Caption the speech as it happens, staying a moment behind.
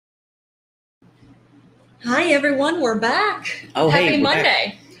Hi, everyone. We're back. Oh, Happy hey, we're back.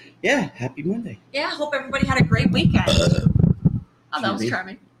 Monday. Yeah, happy Monday. Yeah, hope everybody had a great weekend. Oh, that was Excuse me.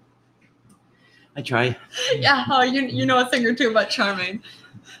 charming. I try. Yeah, you know a thing or two about charming.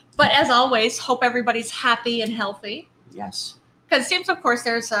 But as always, hope everybody's happy and healthy. Yes. Because it seems, of course,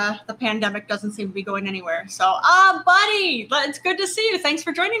 there's the pandemic doesn't seem to be going anywhere. So, buddy, it's good to see you. Thanks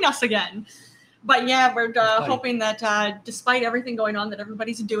for joining us again. But yeah, we're hoping that despite everything going on, that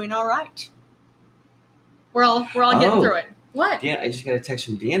everybody's doing all right. We're all getting through it. What? Yeah, I just got a text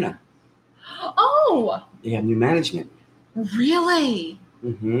from Deanna. Oh, They have new management. really?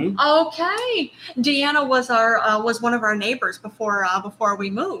 Mm-hmm. Okay. Deanna was one of our neighbors before we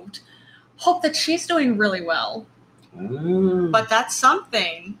moved. Hope that she's doing really well. But that's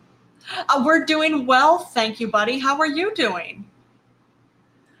something. We're doing well, thank you, buddy. How are you doing?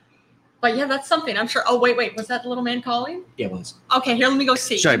 But yeah, that's something. I'm sure. Oh, wait. Was that the little man calling? Yeah, it was. Okay, here, let me go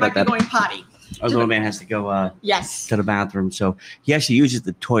see. Sorry He might about that. be going potty. Our little man has to go Yes. to the bathroom, so he actually uses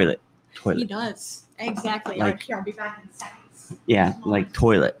the toilet. He does. Exactly. Like- Here, I'll be back in seconds. Yeah, like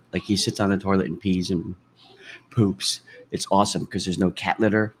toilet. Like he sits on the toilet and pees and poops. It's awesome because there's no cat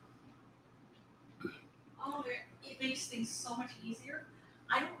litter. Oh, it makes things so much easier.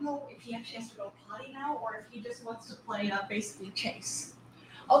 I don't know if he actually has to go potty now or if he just wants to play basically chase.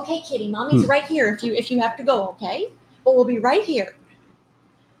 Okay, kitty, mommy's right here if you have to go, okay? But we'll be right here.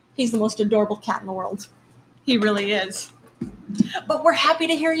 He's the most adorable cat in the world. He really is. But we're happy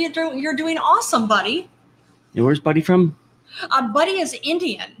to hear you're doing awesome, buddy. And where's Buddy from? Buddy is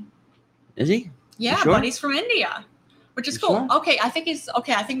Indian. Is he? Yeah, sure? Buddy's from India, which is You cool. sure? Okay, I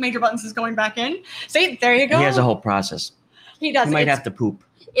think Major Buttons is going back in. See, there you go. He has a whole process. He does. He might It's- have to poop.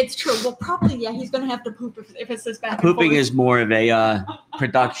 It's true. Well, probably, yeah, he's going to have to poop if it's this back and Pooping forth. is more of a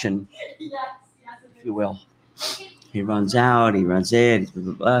production, Yes, if you will. He runs out, he runs in, blah,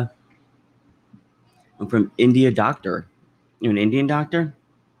 blah, blah. I'm from India Doctor. You're an Indian doctor?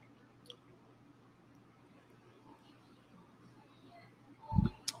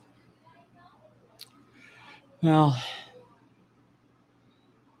 Well,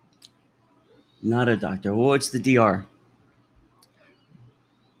 not a doctor. Well, what's the DR?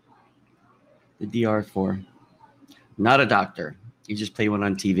 The DR for? Not a doctor. You just play one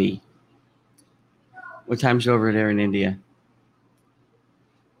on TV. What time's it over there in India?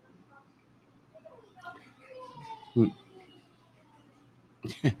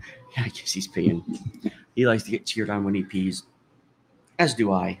 Yeah, I guess he's peeing. He likes to get cheered on when he pees, as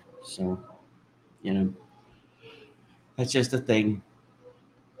do I. So, that's just a thing.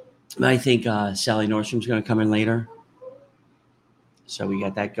 But I think Sally Nordstrom's going to come in later. So we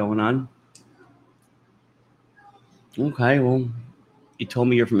got that going on. Okay, well, you told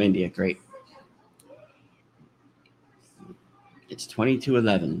me you're from India. Great. It's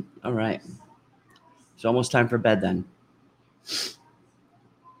 22:11. All right. It's almost time for bed then.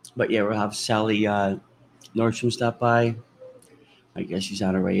 But yeah, we'll have Sally Nordstrom stop by. I guess she's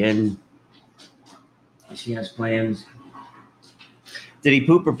on her way in. She has plans. Did he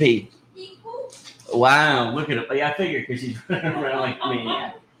poop or pee? He pooped. Wow, look at him. Yeah, I figured because he's running around like a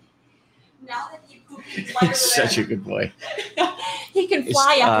maniac. Now that he poops, he's lighter He's than such a ever. good boy. He can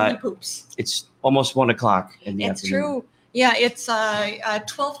fly It's, after he poops. It's almost 1 o'clock in the It's afternoon. true. Yeah, it's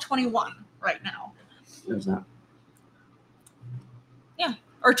 12:21 right now. No, it's not.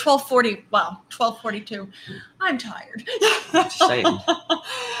 Or 12:40. Wow, 12:42. I'm tired. Just saying.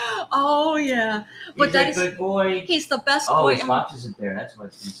 Oh yeah, but He's that a is good boy. he's the best Oh, boy. his box isn't there. That's why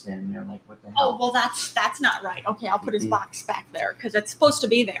he's standing there like, what the Oh hell? well, that's not right. Okay, I'll put his Mhm. box back there because it's supposed to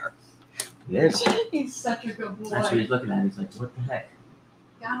be there. It is. He's such a good boy. That's what he's looking at. He's like, what the heck?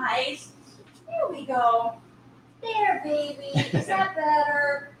 Guys, here we go. There, baby. Is that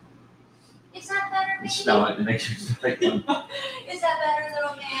better? Is that better, baby? Smell it and make sure it's the right one. Is that better,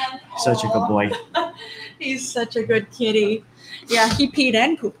 little man? Such a good Aw. boy. He's such a good kitty. Yeah, he peed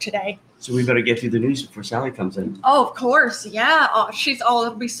and pooped today. So we better get through the news before Sally comes in. Oh, of course. Yeah. Oh,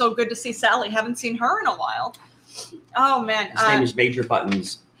 it'll be so good to see Sally. Haven't seen her in a while. Oh, man. His name is Major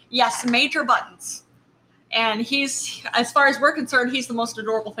Buttons. Yes, Major Buttons. And he's, as far as we're concerned, he's the most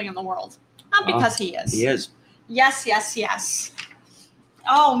adorable thing in the world. Not because he is. He is. Yes.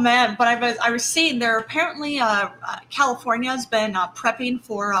 Oh man! But I was seeing there apparently California's been prepping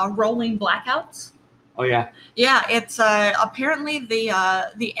for rolling blackouts. Oh, yeah. Yeah, it's apparently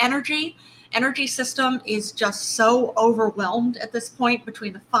the energy system is just so overwhelmed at this point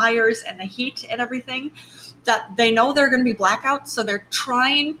between the fires and the heat and everything that they know there are going to be blackouts. So they're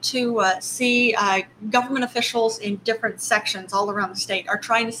trying to see government officials in different sections all around the state are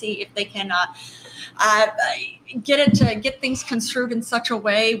trying to see if they can get things construed in such a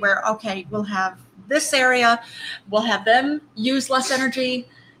way where, okay, we'll have this area will have them use less energy,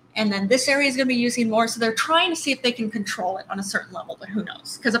 and then this area is going to be using more. So they're trying to see if they can control it on a certain level, but who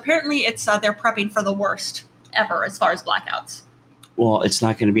knows? Because apparently it's they're prepping for the worst ever as far as blackouts. Well, it's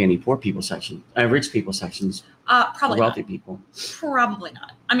not going to be any poor people section, rich people sections, Probably for wealthy not. people. Probably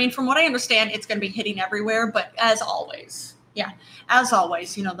not. I mean, from what I understand, it's going to be hitting everywhere, but as always, as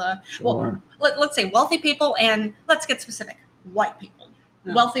always, Sure. let's say wealthy people, and let's get specific, white people,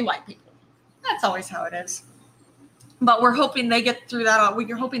 wealthy white people. That's always how it is. But we're hoping they get through that.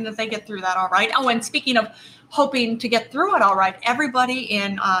 We're hoping that they get through that all right. Oh, and speaking of hoping to get through it all right, everybody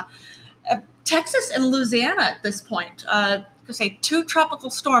in Texas and Louisiana at this point, say 2 tropical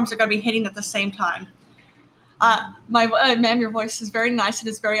storms are going to be hitting at the same time. Ma'am, your voice is very nice and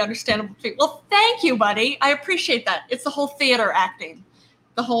it's very understandable. Well, thank you, buddy. I appreciate that. It's the whole theater acting,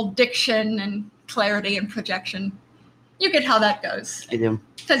 the whole diction and clarity and projection. You get how that goes. I do.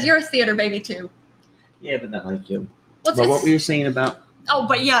 Because you're a theater baby too. Yeah, but not like you. Well, But what were you saying about? Oh,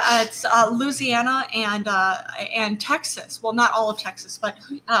 but it's Louisiana and Texas. Well, not all of Texas, but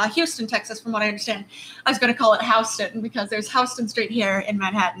Houston, Texas, from what I understand. I was going to call it Houston because there's Houston Street here in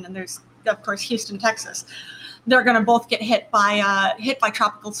Manhattan, and there's, of course, Houston, Texas. They're going to both get hit by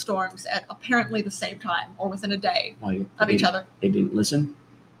tropical storms at apparently the same time or within a day of each other. They didn't listen?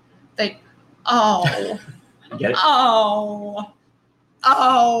 Get it? Oh,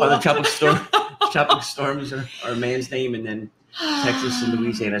 the tropical storms are a man's name, and then Texas and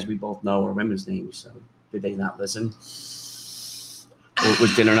Louisiana, as we both know, are women's names. So did they not listen? Or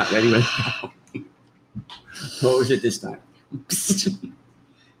was dinner not ready? What was it this time?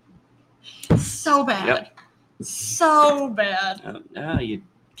 So bad. Yep. So bad. You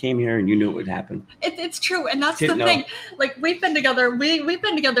came here and you knew it would happen. It's true, and that's the thing. Like we've been together. We've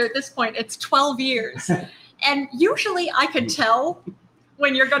been together at this point. It's 12 years, and usually I could tell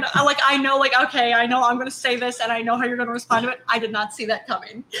when you're gonna I know okay, I know I'm gonna say this, and I know how you're gonna respond to it. I did not see that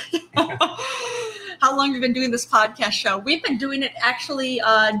coming. How long have you been doing this podcast show? We've been doing it actually.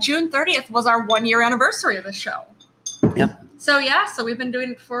 June 30th was our 1-year anniversary of the show. Yep. So so we've been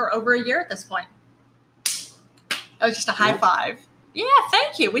doing it for over a year at this point. It was just a high five. Yeah,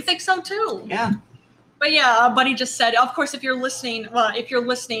 thank you. We think so too. Yeah. But Buddy just said, of course, if you're listening,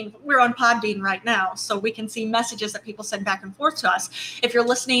 we're on Podbean right now, so we can see messages that people send back and forth to us. If you're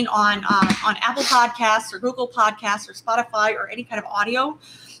listening on Apple Podcasts or Google Podcasts or Spotify or any kind of audio,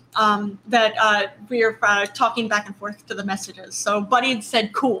 that we're talking back and forth to the messages. So Buddy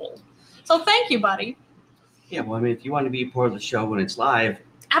said, cool. So thank you, Buddy. Yeah, well, I mean, if you want to be a part of the show when it's live,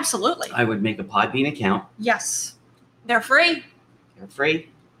 absolutely, I would make a Podbean account. Yes, they're free. They're free.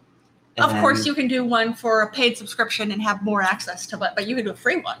 Of course, you can do one for a paid subscription and have more access to it, but you can do a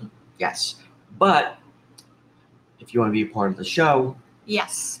free one. Yes. But if you want to be a part of the show,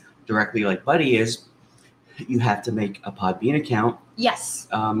 yes, directly like Buddy is, you have to make a Podbean account. Yes.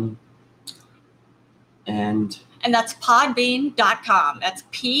 And that's podbean.com. That's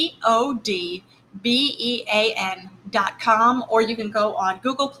PODBEAN.com. Or you can go on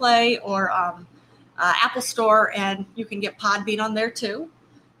Google Play or Apple Store, and you can get Podbean on there too.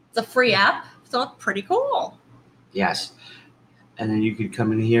 It's a free app, so it's pretty cool. Yes. And then you could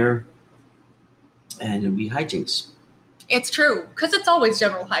come in here and it'll be hijinks. It's true, because it's always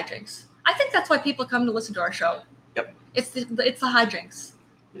general hijinks. I think that's why people come to listen to our show. Yep. It's the hijinks.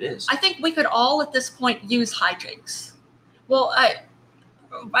 It is. I think we could all at this point use hijinks. Well,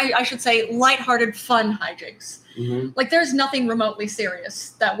 I should say lighthearted, fun hijinks. Mm-hmm. Like there's nothing remotely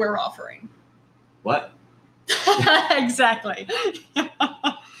serious that we're offering. What? Exactly.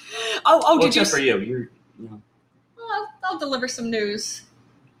 Oh, did you? For you? Well, I'll deliver some news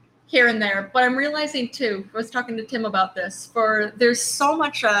here and there, but I'm realizing too. I was talking to Tim about this. There's so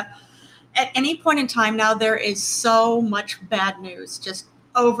much. At any point in time now, there is so much bad news, just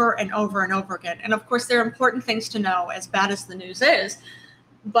over and over and over again. And of course, there are important things to know, as bad as the news is.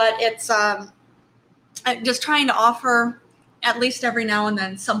 But it's just trying to offer, at least every now and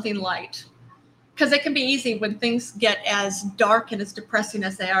then, something light. Because it can be easy when things get as dark and as depressing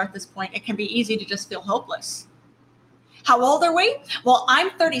as they are at this point. It can be easy to just feel hopeless. How old are we? Well, I'm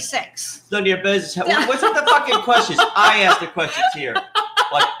 36. None of your business. What's with the fucking questions? I ask the questions here.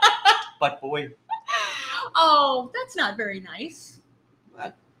 But boy. Oh, that's not very nice.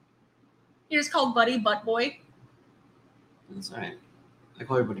 What? You're just called Buddy Butt Boy? That's all right. I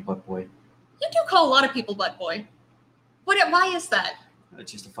call everybody Butt Boy. You do call a lot of people Butt Boy. Why is that?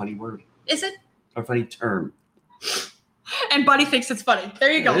 It's just a funny word. Is it? Or a funny term. And Buddy thinks it's funny.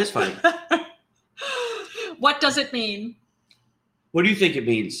 There you go. It is funny. What does it mean? What do you think it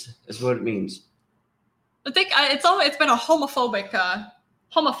means? That's what it means. I think it's been a homophobic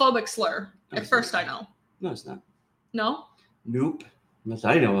homophobic slur. No, At it's first, not. I know. No, it's not. No? Nope. Not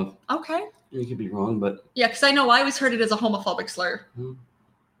that I know of. Okay. You could be wrong, but Yeah, because I know I always heard it as a homophobic slur.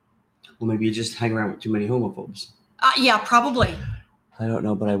 well, maybe you just hang around with too many homophobes. Yeah, probably. I don't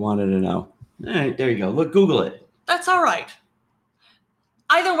know, but I wanted to know. All right, there you go. Look, Google it. That's all right.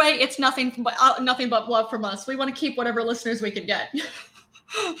 Either way, it's nothing but love from us. We want to keep whatever listeners we can get.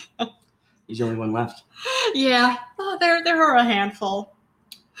 He's the only one left. Yeah, there are a handful.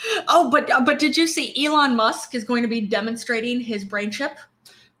 Oh, but did you see Elon Musk is going to be demonstrating his brain chip?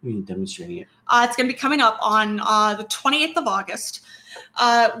 I mean, demonstrating it. It's going to be coming up on the 28th of August.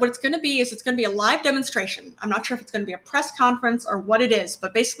 What it's going to be is it's going to be a live demonstration. I'm not sure if it's going to be a press conference or what it is,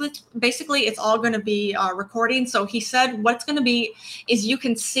 but basically it's all going to be recording. So he said what it's going to be is you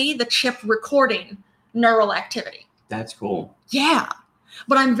can see the chip recording neural activity. That's cool. Yeah.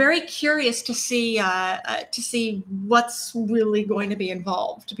 But I'm very curious to see what's really going to be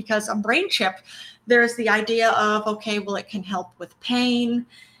involved, because a brain chip, there's the idea of, okay, well, it can help with pain.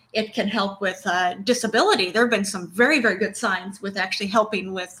 It can help with disability. There have been some very, very good signs with actually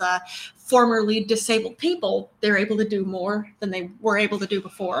helping with formerly disabled people. They're able to do more than they were able to do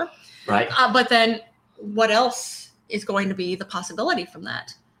before. Right. But then what else is going to be the possibility from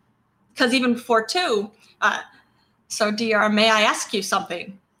that? Because even before too, so, DR, may I ask you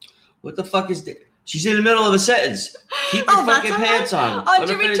something? What the fuck is that? She's in the middle of a sentence. Keep your fucking pants on.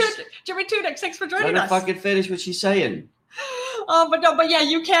 Jimmy Tudyk, thanks for joining Let us. her fucking finish what she's saying. But yeah,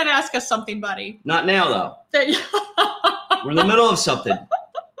 you can ask us something, buddy. Not now, though. We're in the middle of something.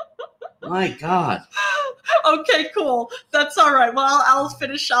 My God. Okay, cool. That's all right. Well, I'll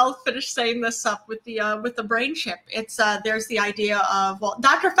finish saying this up with the brain chip. It's there's the idea of, well,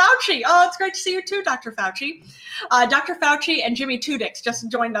 Dr. Fauci. Oh, it's great to see you too, Dr. Fauci. Dr. Fauci and Jimmy Tudyk just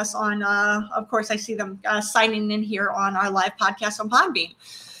joined us on. Of course, I see them signing in here on our live podcast on Podbean.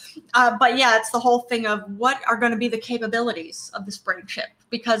 But yeah, it's the whole thing of what are going to be the capabilities of this brain chip,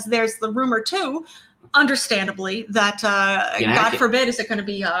 because there's the rumor too, understandably, that God forbid, is it going to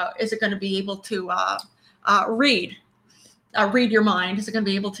be able to read your mind? Is it going to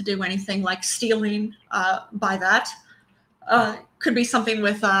be able to do anything like stealing by that? Could be something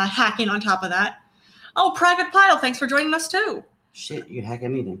with hacking on top of that. Oh, Private Pile, thanks for joining us too. Shit, you can hack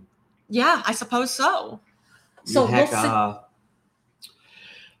anything. Yeah, I suppose so.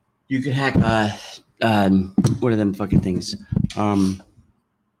 You could hack what are them fucking things? To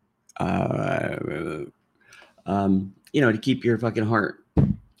keep your fucking heart.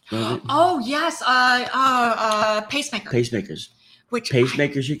 Oh yes, pacemakers. Pacemakers. Which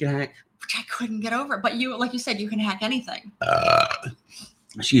you can hack. Which I couldn't get over. But you, like you said, you can hack anything.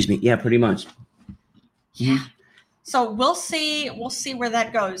 Excuse me. Yeah, pretty much. Yeah. So we'll see where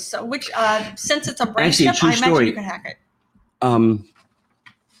that goes. So since it's a brain chip, I imagine story. You can hack it.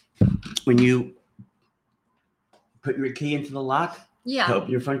 When you put your key into the lock to open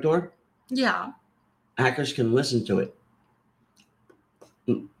your front door, hackers can listen to it,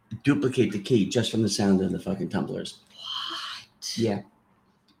 duplicate the key just from the sound of the fucking tumblers. What? Yeah.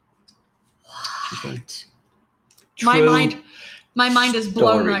 What? My mind is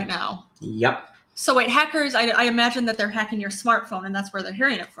blown right now. Yep. So wait, hackers, I imagine that they're hacking your smartphone, and that's where they're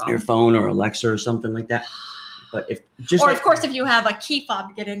hearing it from. Your phone or Alexa or something like that. But of course, if you have a key fob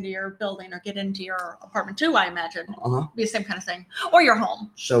to get into your building or get into your apartment too, I imagine. Be the same kind of thing. Or your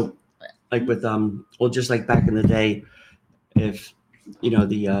home. So like with just like back in the day, if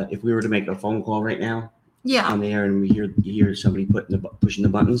if we were to make a phone call right now on the air and we hear somebody pushing the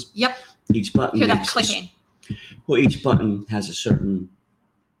buttons. Yep. Each button hear that clicking. Each button has a certain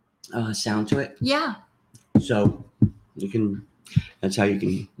sound to it. Yeah. So that's how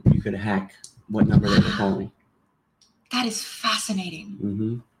you could hack what number they were calling. That is fascinating.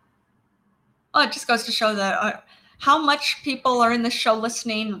 Mm-hmm. Oh, it just goes to show that how much people are in this show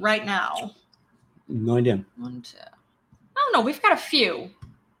listening right now. No idea. 1, 2. I don't know. We've got a few.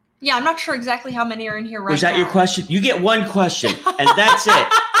 Yeah, I'm not sure exactly how many are in here right now. Was that your question? You get one question, and that's it.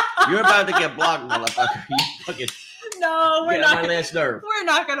 You're about to get blocked, motherfucker. You fucking no, we're not. My last nerve. We're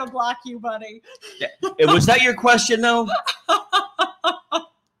not going to block you, buddy. Was that your question, though?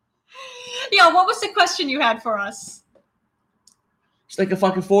 Yeah, what was the question you had for us? It's like a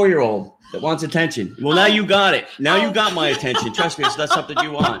fucking 4-year-old that wants attention. Well, now you got it. Now you got my attention. Trust me, it's not something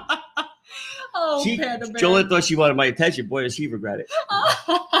you want. Jolene thought she wanted my attention. Boy, does she regret it.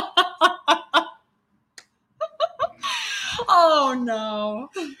 Oh, no.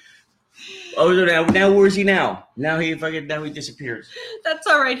 Oh, now where's he now? Now he disappears. That's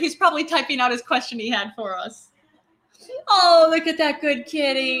all right. He's probably typing out his question he had for us. Oh, look at that good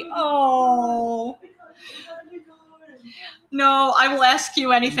kitty. Oh. No, I will ask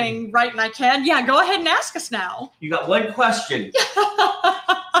you anything right and I can. Yeah, go ahead and ask us now. You got one question.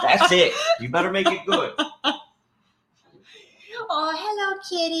 That's it. You better make it good. Oh, hello,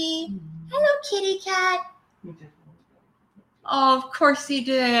 kitty. Hello, kitty cat. Oh, of course he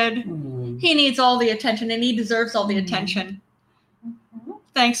did. He needs all the attention, and he deserves all the attention.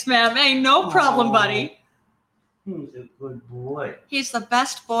 Thanks, ma'am. Hey, no problem, buddy. He's a good boy. He's the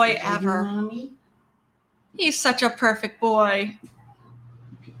best boy ever. Mommy? He's such a perfect boy.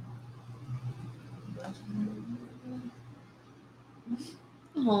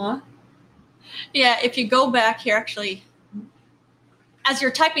 Aw. Yeah, if you go back here, actually, as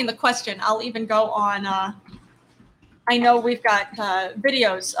you're typing the question, I'll even go on. I know we've got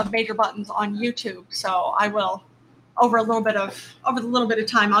videos of Major Buttons on YouTube, so I will, over the little bit of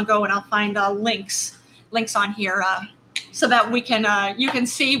time, I'll go and I'll find links on here, so that we can you can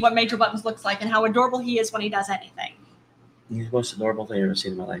see what Major Buttons looks like and how adorable he is when he does anything. He's the most adorable thing I've ever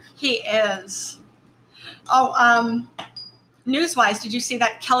seen in my life. He is. Oh, news-wise, did you see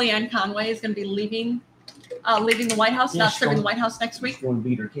that Kellyanne Conway is going to be leaving the White House, not serving the White House next week? She's going to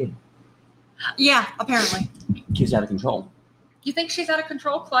beat her kid. Yeah, apparently. She's out of control. You think she's out of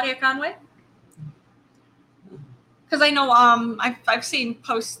control, Claudia Conway? Because I know I've seen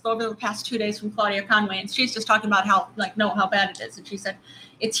posts over the past 2 days from Claudia Conway, and she's just talking about how bad it is, and she said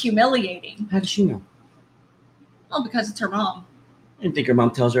it's humiliating. How does she know? Well, because it's her mom. I didn't think her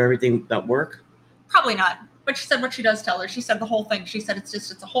mom tells her everything about work. Probably not. But she said what she does tell her. She said the whole thing. She said it's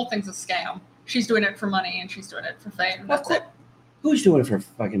the whole thing's a scam. She's doing it for money and she's doing it for fame. That's it. Who's doing it for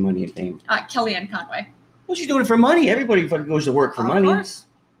fucking money and fame? Kellyanne Conway. Well, she's doing it for money. Everybody fucking goes to work for money.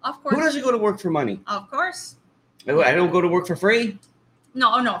 Of course. Who doesn't go to work for money? Of course. I don't go to work for free.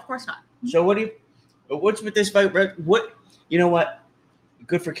 No, of course not. So what's with this fight? What? You know what?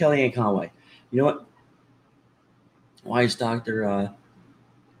 Good for Kellyanne Conway. You know what? Why is Doctor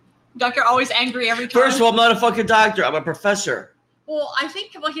always angry every time? First of all, I'm not a fucking doctor. I'm a professor. Well, I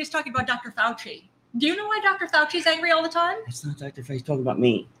think he was talking about Dr. Fauci. Do you know why Dr. Fauci's angry all the time? It's not Dr. Fauci. He's talking about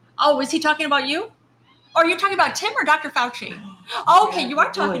me. Oh, is he talking about you? Or are you talking about Tim or Dr. Fauci? Okay, you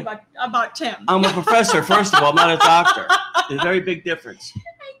are talking about Tim. I'm a professor, first of all. I'm not a doctor. There's a very big difference.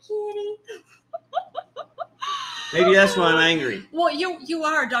 Hi, kitty. Maybe that's why I'm angry. Well, you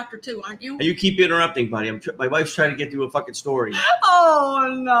are a doctor too, aren't you? And you keep interrupting, buddy. My wife's trying to get through a fucking story. Oh,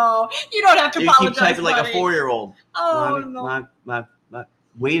 no. You don't have to apologize, You keep typing buddy. like a 4-year-old. Oh, Mommy, no.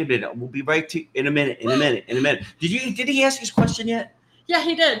 Wait a minute. We'll be right to in a minute. Did he ask his question yet? Yeah,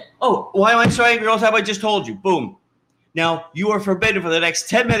 he did. Oh, why am I so angry all the time? I just told you. Boom. Now, you are forbidden for the next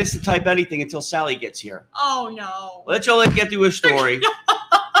 10 minutes to type anything until Sally gets here. Oh, no. Let's all get through a story.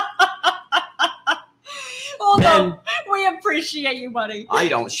 Well, no, we appreciate you, buddy. I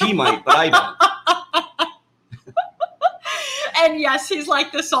don't. She might, but I don't. And yes, he's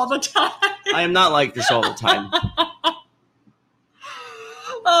like this all the time. I am not like this all the time.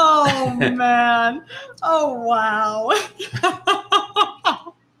 Oh, man. Oh, wow.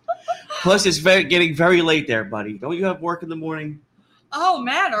 Plus, it's getting very late there, buddy. Don't you have work in the morning? Oh,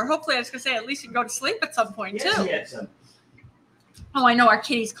 man. Or hopefully, I was going to say, at least you can go to sleep at some point, too. Yes. Oh, I know. Our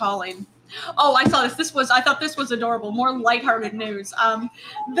kitty's calling. Oh, I saw this. I thought this was adorable. More lighthearted news.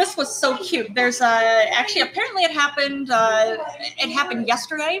 This was so cute. There's actually, apparently it happened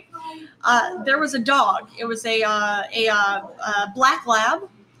yesterday. There was a dog. It was a black lab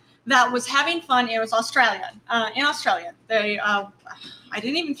that was having fun. It was Australian. In Australia. I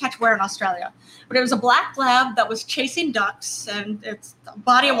didn't even catch where in Australia, but it was a black lab that was chasing ducks, and it's a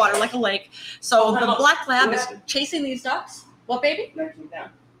body of water like a lake. So the black lab is chasing these ducks. What, baby?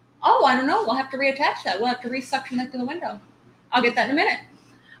 Oh, I don't know. We'll have to reattach that. We'll have to resuction that to the window. I'll get that in a minute.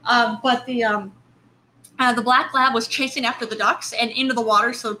 But the black lab was chasing after the ducks and into the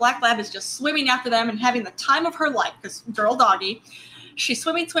water. So the black lab is just swimming after them and having the time of her life. Because girl doggy, she's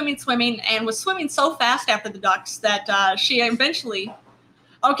swimming, and was swimming so fast after the ducks that she eventually.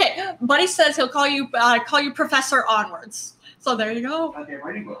 Okay, Buddy says he'll call you Professor onwards. So there you go. Okay,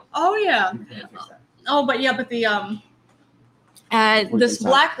 ready, bro. Oh yeah. Oh, but the this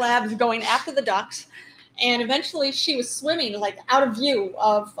black lab is going after the ducks, and eventually she was swimming like out of view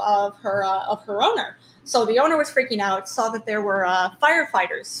of her owner. So the owner was freaking out, saw that there were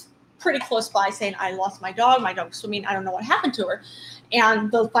firefighters pretty close by saying, "I lost my dog's swimming. I don't know what happened to her."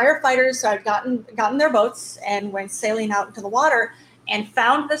 And the firefighters had gotten their boats and went sailing out into the water and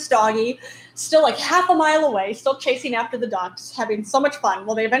found this doggy still like half a mile away, still chasing after the ducks, having so much fun.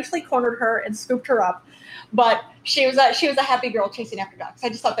 Well, they eventually cornered her and scooped her up. But she was a happy girl chasing after ducks. I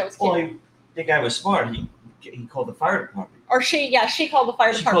just thought that was cute. Well, the guy was smart. He called the fire department. Or she called the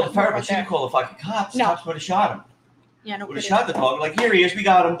fire department. She didn't call the fucking cops. No. Cops would have shot him. Yeah, no Would have kidding. shot the dog. Like, here he is. We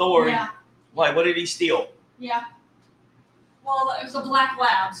got him. Don't worry. Yeah. Why? What did he steal? Yeah. Well, it was a black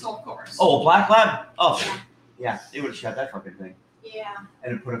lab, so of course. Oh, a black lab? Oh, yeah. They would have shot that fucking thing. Yeah.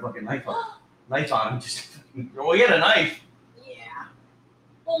 And then put a fucking knife on him. Just, well, he had a knife. Yeah.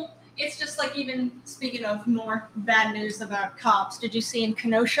 Well, it's just like, even speaking of more bad news about cops, did you see in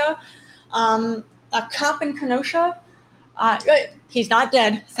Kenosha, a cop in Kenosha, he's not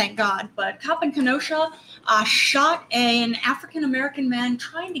dead, thank God, but a cop in Kenosha shot an African-American man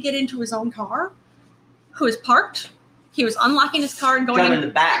trying to get into his own car, who was parked. He was unlocking his car and going Shot him in the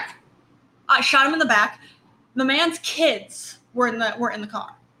back. Shot him in the back. The man's kids were in the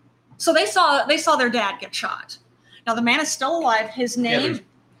car, so they saw their dad get shot. Now the man is still alive. His name,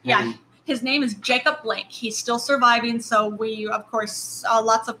 his name is Jacob Blake. He's still surviving. So we, of course,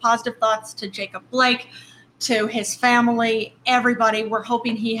 lots of positive thoughts to Jacob Blake, to his family, everybody. We're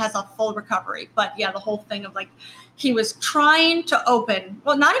hoping he has a full recovery. But yeah, the whole thing of like, he was trying to open.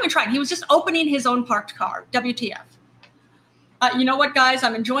 Well, not even trying. He was just opening his own parked car. WTF. You know what, guys?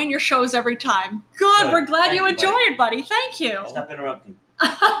 I'm enjoying your shows every time. Good. We're glad you enjoy it, buddy. Thank you. Stop interrupting.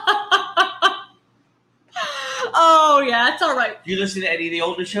 Oh, yeah, it's all right. Do you listen to any of the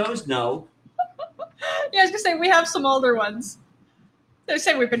older shows? No. Yeah, I was going to say, we have some older ones. They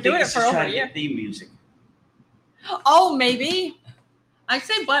say we've been doing it for over a year. Theme music. Oh, maybe. I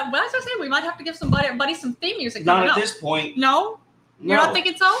say, but as I say, we might have to give somebody some theme music. Not at this point. No? You're not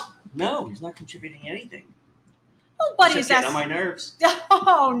thinking so? No, he's not contributing anything. Oh, Buddy's getting on my nerves.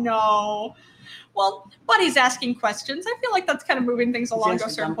 Oh, no. Well, Buddy's asking questions. I feel like that's kind of moving things along to a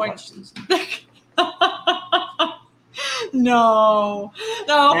certain point. No.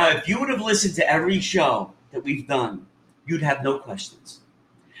 Now, if you would have listened to every show that we've done, you'd have no questions.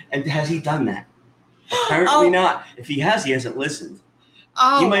 And has he done that? Apparently not. If he has, he hasn't listened.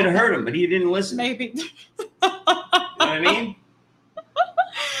 Oh, you might have heard him, but he didn't listen. Maybe. You know what I mean?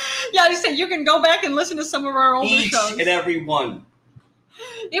 Yeah, I say you can go back and listen to some of our older shows. Each and every one.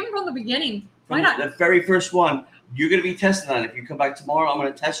 Even from the beginning. From Why not? The very first one, you're going to be tested on it. If you come back tomorrow, I'm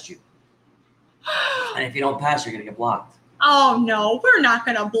going to test you. And if you don't pass, you're going to get blocked. Oh, no. We're not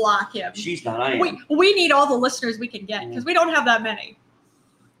going to block him. She's not. I am. We need all the listeners we can get because we don't have that many.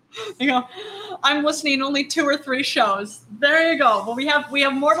 You know, I'm listening only 2 or 3 shows. There you go. Well, we have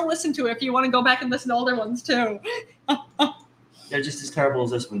more to listen to if you want to go back and listen to older ones too. They're just as terrible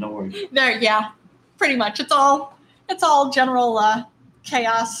as this one. Don't worry. Yeah, pretty much. It's all general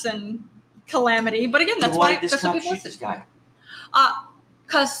chaos and calamity. But again, that's why this cop shoot this guy.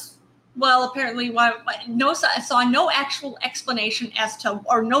 Because apparently, saw no actual explanation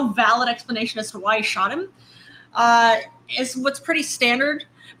or no valid explanation as to why he shot him. Is what's pretty standard.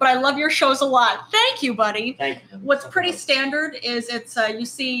 But I love your shows a lot. Thank you, buddy. Thank you. What's pretty standard is it's you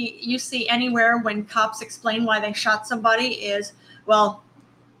see anywhere when cops explain why they shot somebody is, well,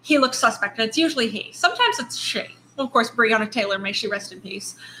 he looks suspect, and it's usually he. Sometimes it's she. Well, of course, Breonna Taylor, may she rest in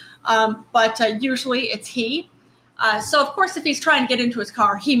peace. But usually it's he. So of course, if he's trying to get into his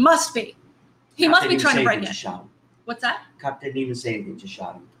car, he must be. He must be trying to break in. Shot him. What's that? Cop didn't even say anything. Just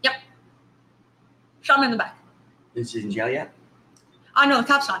shot him. Yep. Shot him in the back. Is he in jail yet? No, the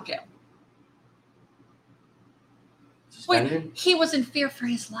cop's not in jail. Suspended? Wait, he was in fear for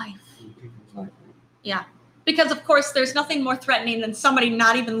his life. Yeah. Because, of course, there's nothing more threatening than somebody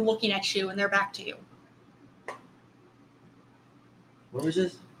not even looking at you and they're back to you. Where was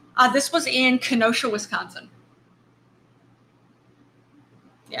this? This was in Kenosha, Wisconsin.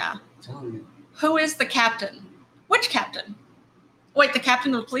 Yeah. Tell me. Who is the captain? Which captain? Wait, the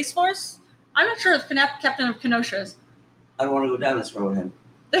captain of the police force? I'm not sure if the captain of Kenosha is. I don't want to go down this road with him.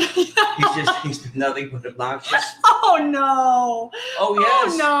 He's been nothing but obnoxious. Oh, no. Oh,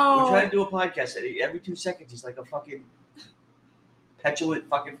 yes. Oh, no. We're trying to do a podcast. Every 2 seconds, he's like a fucking petulant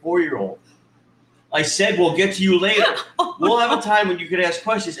fucking 4-year-old. I said we'll get to you later. We'll have a time when you can ask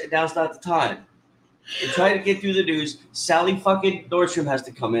questions, and now's not the time. We're trying to get through the news. Sally fucking Nordstrom has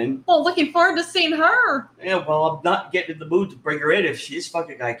to come in. Well, looking forward to seeing her. Yeah, well, I'm not getting in the mood to bring her in if this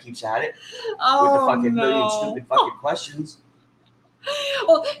fucking guy keeps at it. Oh, with the fucking no. million stupid fucking questions.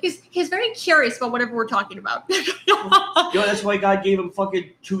 Well, he's very curious about whatever we're talking about. That's why God gave him fucking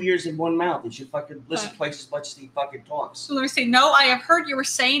 2 ears in one mouth. He should fucking listen twice as much as he fucking talks. So let me see. No, I have heard you were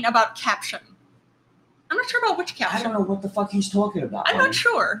saying about caption. I'm not sure about which caption. I don't know what the fuck he's talking about. I'm not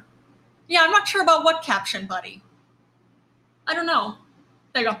sure. Yeah, I'm not sure about what caption, buddy. I don't know.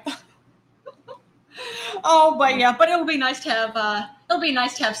 There you go. Oh, but it'll be nice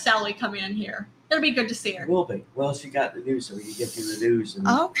to have Sally come in here. It'll be good to see her. It will be. Well, she got the news, so we can get through the news.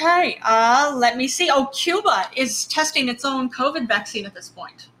 Okay. Let me see. Oh, Cuba is testing its own COVID vaccine at this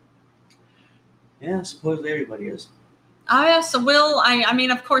point. Yeah, supposedly everybody is. Oh yeah, so I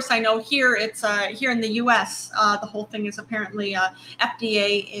mean, of course, I know here it's here in the U.S. The whole thing is apparently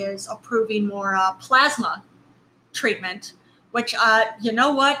FDA is approving more plasma treatment, which you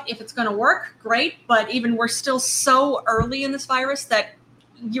know what, if it's going to work, great. But even we're still so early in this virus that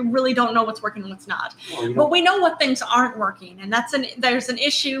you really don't know what's working and what's not. Well, but we know what things aren't working, and there's an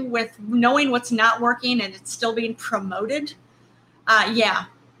issue with knowing what's not working and it's still being promoted. Yeah.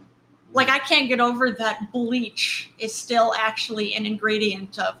 Like, I can't get over that bleach is still actually an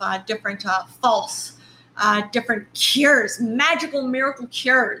ingredient of different false, different cures, magical miracle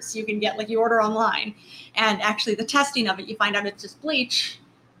cures you can get, like you order online. And actually the testing of it, you find out it's just bleach.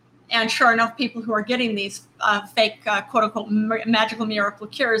 And sure enough, people who are getting these fake, quote unquote, magical miracle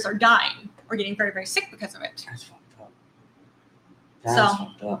cures are dying or getting very, very sick because of it. That's fucked up. That's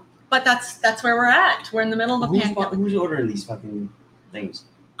fucked up. But that's where we're at. We're in the middle of a pandemic. Who's ordering these fucking things?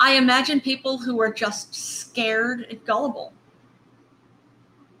 I imagine people who are just scared and gullible.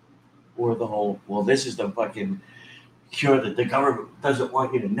 Or the whole, well, this is the fucking cure that the government doesn't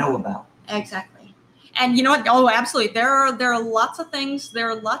want you to know about. Exactly. And you know what? Oh, absolutely. There are lots of things.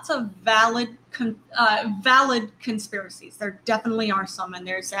 There are lots of valid conspiracies. There definitely are some, and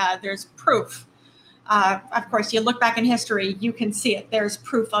there's proof. Of course, you look back in history, you can see it. There's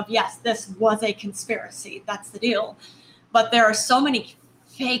proof of, yes, this was a conspiracy. That's the deal. But there are so many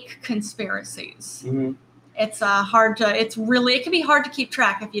fake conspiracies. Mm-hmm. It can be hard to keep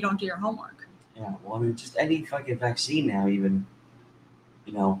track if you don't do your homework. Yeah, well, I mean, just any fucking vaccine now, even,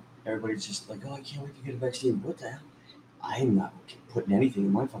 you know, everybody's just like, oh, I can't wait to get a vaccine. What the hell? I'm not putting anything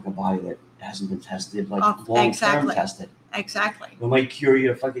in my fucking body that hasn't been tested, like long-term tested. Exactly. It might cure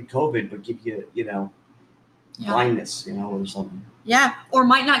you of fucking COVID, but give you, you know, blindness, you know, or something. Yeah, or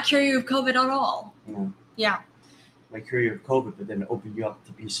might not cure you of COVID at all. Yeah. Might cure you of COVID, but then open you up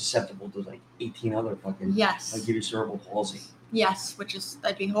to be susceptible to like 18 other fucking. Yes. Like give you cerebral palsy. Yes,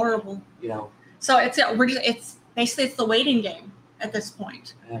 that'd be horrible. You know. So it's basically it's the waiting game at this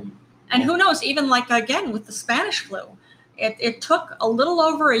point. And who knows? Even like again with the Spanish flu, it took a little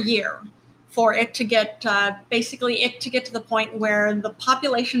over a year for it to get to the point where the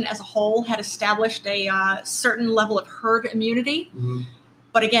population as a whole had established a certain level of herd immunity. Mm-hmm.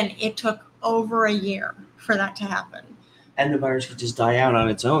 But again, it took over a year for that to happen. And the virus could just die out on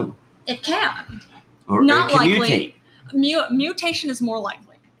its own. It can. Or not it can likely. Mutate. Mutation is more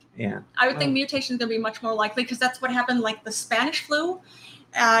likely. Yeah. I would think mutation is going to be much more likely because that's what happened. Like the Spanish flu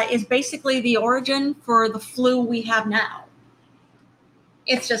is basically the origin for the flu we have now.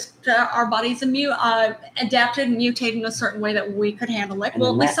 It's just our bodies adapted and mutated in a certain way that we could handle it.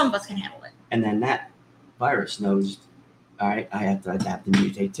 Well, at least some of us can handle it. And then that virus knows, all right, I have to adapt and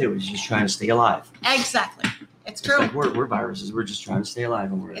mutate too. It's just trying to stay alive. Exactly. It's true. Like we're viruses. We're just trying to stay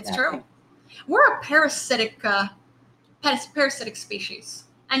alive, and we're adapting. It's true. We're a parasitic species.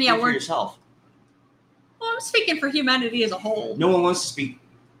 And yeah, Speak for yourself. Well, I'm speaking for humanity as a whole. No one wants you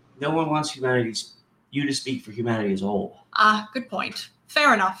to speak for humanity as a whole. Good point.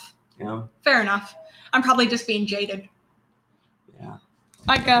 Fair enough. You know? Fair enough. I'm probably just being jaded. Yeah.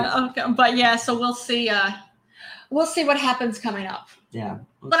 Okay, but yeah, so we'll see. We'll see what happens coming up. Yeah.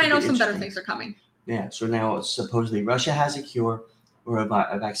 But I know some better things are coming. Yeah. So now supposedly Russia has a cure or a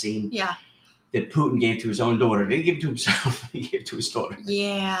vaccine. Yeah. That Putin gave to his own daughter. He didn't give it to himself. He gave it to his daughter.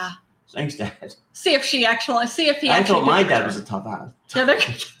 Yeah. Thanks, Dad. See if he actually. I thought my dad was a tough ass. Yeah,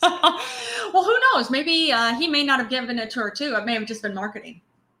 well, who knows? Maybe he may not have given it to her too. It may have just been marketing.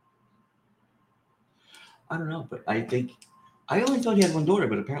 I don't know, but I only thought he had one daughter,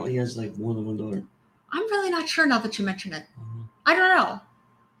 but apparently he has like more than one daughter. I'm really not sure now that you mention it. I don't know.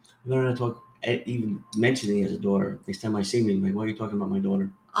 I'm not talk even mentioning he has a daughter. Next time I see him, I'm like, why are you talking about my daughter?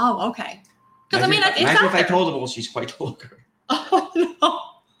 Oh, okay. Because imagine if I told him, well, she's quite older. Oh no.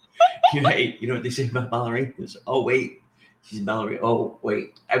 Hey, you know what they say about ballerinas? Oh wait, she's a ballerina. Oh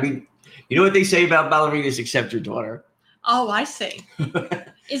wait, I mean, you know what they say about ballerinas except your daughter. Oh, I see.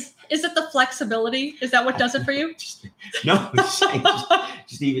 Is it the flexibility? Is that what does it for you? No,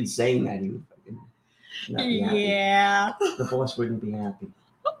 just even saying that, he would not be happy. Yeah. The boss wouldn't be happy.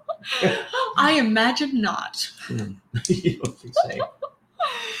 I imagine not. You know what they say.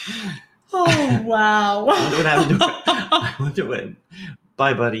 Oh wow! I wonder what happened to him. I wonder when.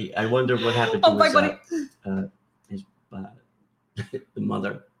 Bye, buddy. I wonder what happened to his the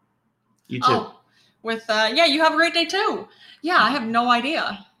mother. You too. Oh, you have a great day too. Yeah, I have no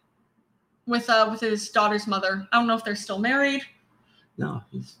idea. With his daughter's mother, I don't know if they're still married. No.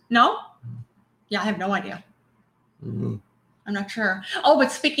 No. Yeah, I have no idea. Mm-hmm. I'm not sure. Oh,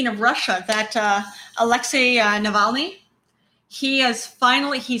 but speaking of Russia, that Alexei Navalny, he's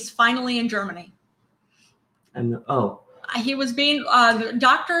finally in Germany. And he was being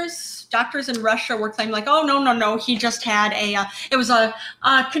doctors in Russia were claiming like, oh no, he just had it was a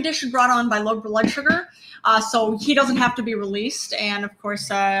condition brought on by low blood sugar, so he doesn't have to be released. And of course,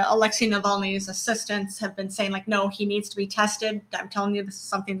 Alexei Navalny's assistants have been saying like, no, he needs to be tested. I'm telling you, this is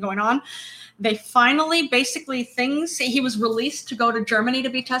something going on. They finally, basically, he was released to go to Germany to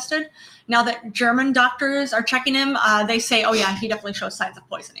be tested. Now that German doctors are checking him, they say, oh yeah, he definitely shows signs of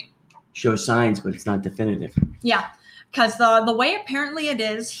poisoning. Shows signs, but it's not definitive. Yeah. Because the way apparently it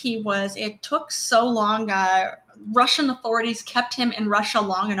is, it took so long. Russian authorities kept him in Russia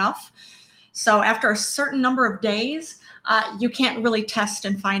long enough. So after a certain number of days, you can't really test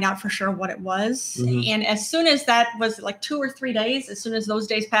and find out for sure what it was. Mm-hmm. And as soon as that was like 2 or 3 days, as soon as those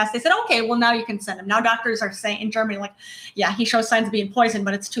days passed, they said, okay, well, now you can send him. Now doctors are saying in Germany, like, yeah, he shows signs of being poisoned,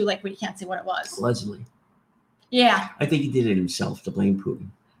 but it's too late. We can't see what it was. Allegedly. Yeah. I think he did it himself to blame Putin.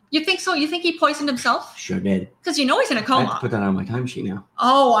 You think so? You think he poisoned himself? Sure did. Because you know he's in a coma. I have to put that on my timesheet now.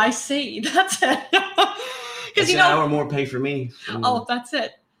 Oh, I see. That's it. Because an hour more pay for me. Oh, that's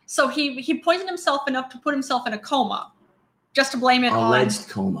it. So he poisoned himself enough to put himself in a coma, just to blame it alleged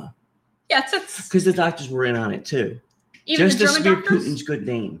coma. Yeah, it's because the doctors were in on it too. Even just the to German smear doctors? Putin's good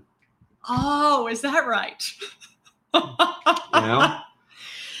name. Oh, is that right? You know?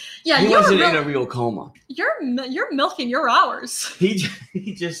 Yeah, he wasn't in a real coma. You're milking your hours. He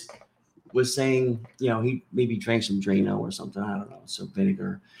just was saying, he maybe drank some Drano or something. I don't know, some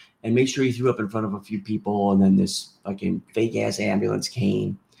vinegar, and make sure he threw up in front of a few people. And then this fucking fake ass ambulance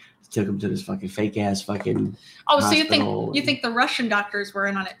came, took him to this fucking fake ass fucking. Oh, so you think the Russian doctors were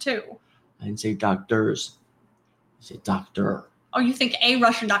in on it too? I didn't say doctors. I said doctor. Oh, you think a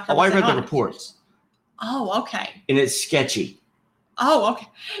Russian doctor? Oh, I read the reports. Oh, okay. And it's sketchy. Oh, okay.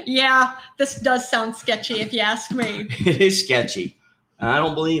 Yeah, this does sound sketchy if you ask me. It is sketchy. I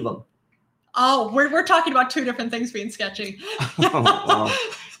don't believe him. Oh, we're talking about two different things being sketchy. Well,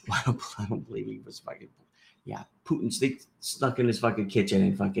 I don't believe he was fucking. Yeah, Putin snuck in his fucking kitchen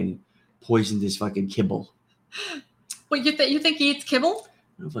and fucking poisoned his fucking kibble. Wait, you think he eats kibble?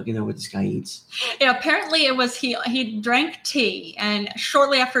 I don't fucking know what this guy eats. Yeah, apparently it was he drank tea, and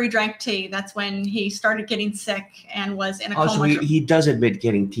shortly after he drank tea, that's when he started getting sick and was in a coma. So he does admit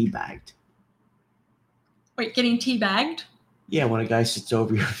getting teabagged. Wait, getting teabagged? Yeah, when a guy sits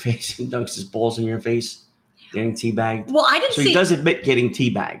over your face and dunks his balls in your face, getting teabagged. Well, I didn't see. So he does admit getting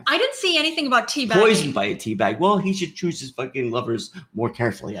teabagged. I didn't see anything about teabagging. Poisoned by a teabag. Well, he should choose his fucking lovers more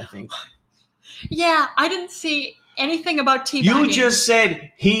carefully, I think. Yeah, I didn't see anything about teabagging. You just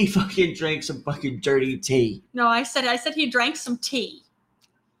said he fucking drank some fucking dirty tea. No, I said he drank some tea,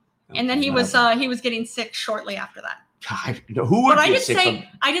 and then he was getting sick shortly after that. God, who would get sick from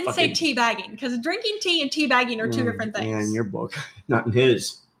I didn't say teabagging, because drinking tea and teabagging are two different things. Yeah, in your book, not in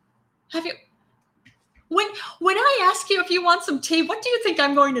his. Have you? When I ask you if you want some tea, what do you think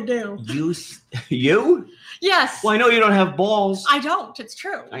I'm going to do? You? Yes. Well, I know you don't have balls. I don't. It's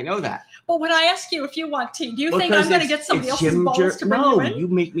true. I know that. But when I ask you if you want tea, do you think I'm going to get somebody else's balls to bring you in? No, you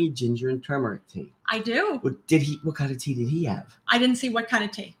make me ginger and turmeric tea. I do. What kind of tea did he have? I didn't see what kind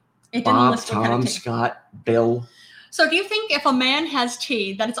of tea. It didn't Bob, list what kind Tom, of tea. Scott, Bill. So do you think if a man has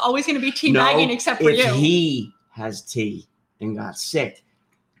tea, that it's always going to be teabagging except for you? If he has tea and got sick,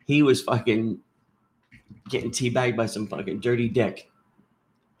 he was fucking getting teabagged by some fucking dirty dick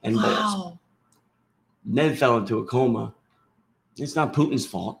and balls. Then fell into a coma. It's not Putin's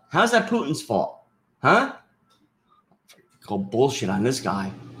fault. How's that Putin's fault? Huh? Call bullshit on this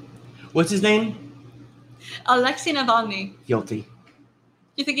guy. What's his name? Alexei Navalny. Guilty.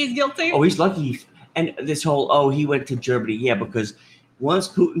 You think he's guilty? Oh, he's lucky. And this whole, he went to Germany. Yeah, because once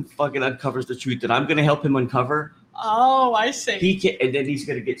Putin fucking uncovers the truth that I'm going to help him uncover. Oh, I see. And then he's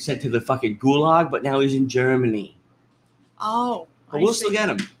going to get sent to the fucking gulag, but now he's in Germany. Oh, but we'll still get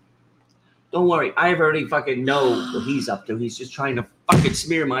him. Don't worry. I already fucking know what he's up to. He's just trying to fucking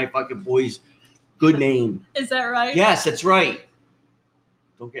smear my fucking boy's good name. Is that right? Yes, that's right.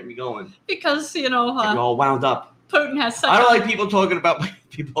 Don't get me going. Because, Get me all wound up. Putin has such I don't like people talking about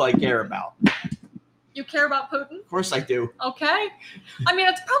people I care about. You care about Putin? Of course I do. Okay. I mean,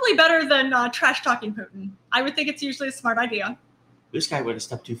 it's probably better than trash talking Putin. I would think it's usually a smart idea. This guy went a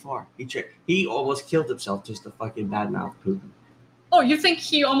step too far. He almost killed himself just to fucking badmouth Putin. Oh, you think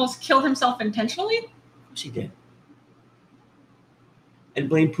he almost killed himself intentionally? Of course he did. And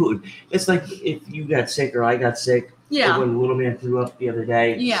blame Putin. It's like if you got sick or I got sick. Yeah. Or when the little man threw up the other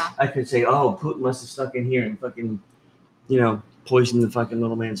day. Yeah. I could say, oh, Putin must have stuck in here and fucking, poisoned the fucking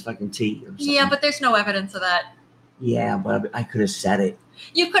little man's fucking tea or something. Yeah, but there's no evidence of that. Yeah, but I could have said it.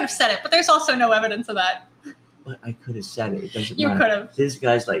 You could have said it, but there's also no evidence of that. But I could have said it. It doesn't matter. You could have. This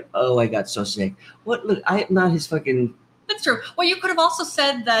guy's like, oh, I got so sick. What? Look, I am not his fucking That's true. Well, you could have also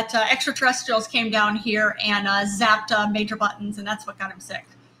said that extraterrestrials came down here and zapped Major Buttons, and that's what got him sick.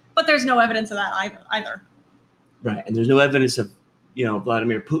 But there's no evidence of that either. Right, and there's no evidence of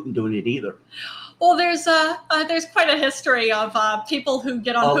Vladimir Putin doing it either. Well, there's quite a history of people who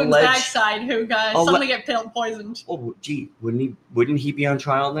get on Putin's backside who suddenly get poisoned. Oh, gee, wouldn't he be on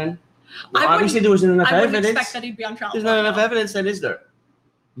trial then? Well, I obviously there wasn't enough I wouldn't evidence. expect that he'd be on trial. There's not enough evidence, then, is there?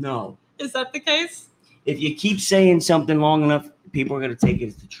 No. Is that the case? If you keep saying something long enough, people are going to take it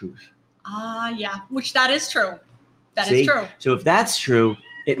as the truth. Yeah, which that is true. That See? is true. So if that's true,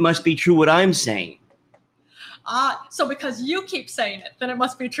 it must be true what I'm saying. So because you keep saying it, then it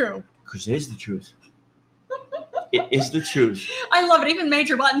must be true. Because it is the truth. It is the truth. I love it. Even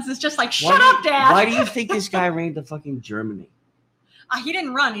Major Buttons is just like, shut up, Dad. Why do you think this guy ran to fucking Germany? He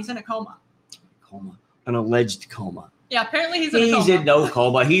didn't run. He's in a coma. An alleged coma. Yeah, apparently he's in a coma. He's in no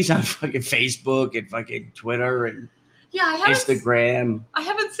coma. He's on fucking Facebook and fucking Twitter and Instagram. I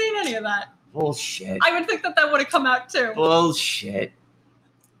haven't seen any of that. Bullshit. I would think that would have come out too. Bullshit.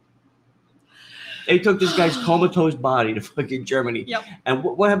 They took this guy's comatose body to fucking Germany. Yep. And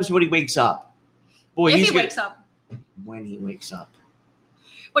what happens when he wakes up? Boy, wakes up. When he wakes up.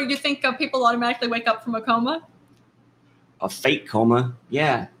 Well, you think people automatically wake up from a coma? A fake coma?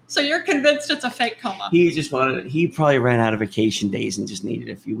 Yeah. So you're convinced it's a fake coma? He probably ran out of vacation days and just needed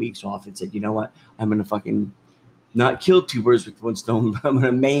a few weeks off and said, you know what? I'm going to fucking not kill two birds with one stone, but I'm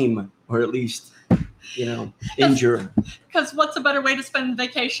going to maim or at least, injure. Because what's a better way to spend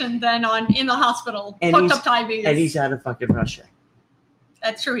vacation than in the hospital, hooked up to IVs? And he's out of fucking Russia.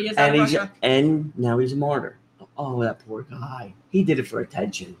 That's true. He is out of Russia. And now he's a martyr. Oh, that poor guy. He did it for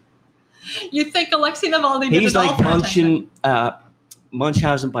attention. You think Alexei Navalny did He's it all like for attention?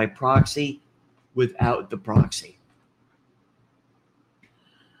 Munchausen by proxy without the proxy.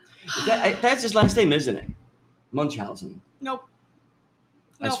 That's his last name, isn't it? Munchausen. Nope.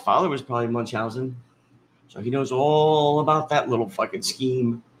 His father was probably Munchausen. So he knows all about that little fucking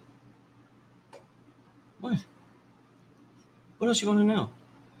scheme. What? What else you want to know?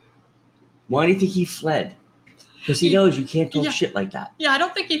 Why do you think he fled? Because he knows you can't talk shit like that. Yeah, I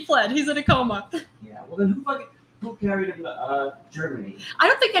don't think he fled. He's in a coma. Yeah, well then who carried him to Germany? I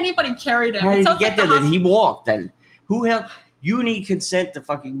don't think anybody carried him. How did he get there? Then he walked. Then who helped? You need consent to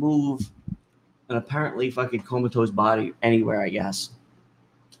fucking move an apparently fucking comatose body anywhere, I guess.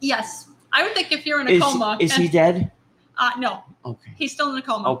 Yes, I would think if you're in a coma. Is he dead? No. Okay. He's still in a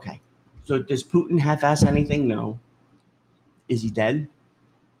coma. Okay. So does Putin half-ass anything? No. Is he dead?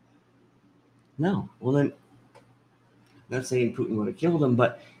 No. Well then, I'm not saying Putin would have killed him,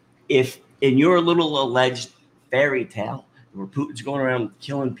 but if in your little alleged fairy tale where Putin's going around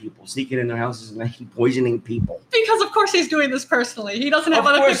killing people, sneaking in their houses and poisoning people. Because of course he's doing this personally. He doesn't have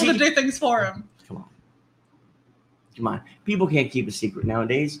other people to do things for him. Come on. People can't keep a secret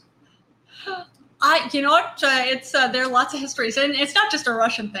nowadays. You know what? There are lots of histories, and it's not just a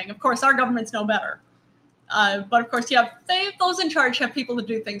Russian thing. Of course, our governments know better. But of course, those in charge have people to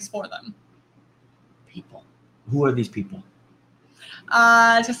do things for them. People. Who are these people?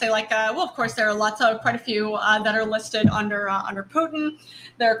 To say of course, there are quite a few that are listed under Putin.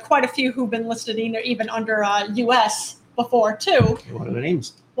 There are quite a few who've been listed even under U.S. before too. Okay, what are their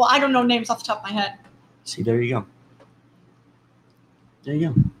names? Well, I don't know names off the top of my head. See, there you go. There you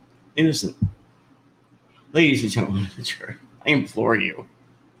go. Innocent. Ladies and gentlemen of the church, I implore you.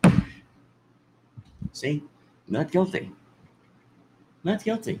 See? Not guilty. Not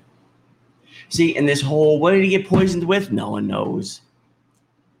guilty. See, and this whole, what did he get poisoned with? No one knows.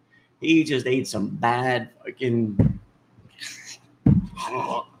 He just ate some bad fucking,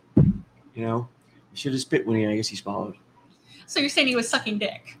 he should have spit when I guess he swallowed. So you're saying he was sucking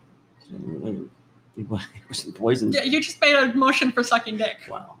dick? He wasn't poisoned. Yeah, you just made a motion for sucking dick.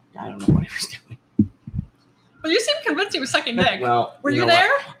 Well, I don't know what he was doing. Well, you seem convinced he was sucking dick. Well, were you there?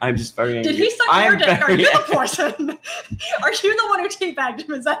 I'm just very angry. Did he suck your dick? Are you the person? Are you the one who teabagged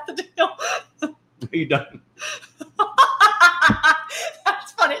him? Is that the deal? Are you done?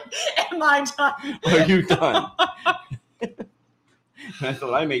 That's funny. Am I done? Are you done? I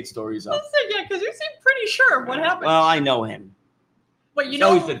thought I made stories up. Yeah, because you seem pretty sure of what happened. Well, I know him. But He's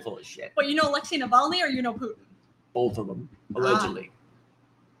always been full of shit. But you know Alexei Navalny or you know Putin? Both of them, allegedly.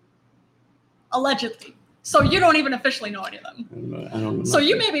 Allegedly. So you don't even officially know any of them. I don't know. So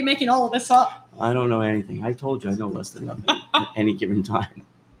you may be making all of this up. I don't know anything. I told you I know less than nothing at any given time.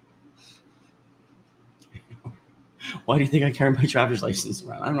 Why do you think I carry my driver's license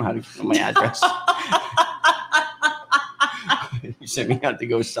around? I don't know how to get my address. You sent me out to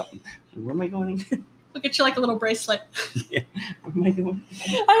go something. Where am I going? We'll get you like a little bracelet. Yeah. What am I doing?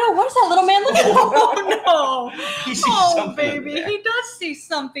 I know. What is that little man looking for? Oh, no. He sees Oh, something over baby. there. He does see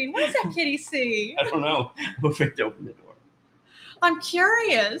something. What does that kitty see? I don't know. I'm afraid to open the door. I'm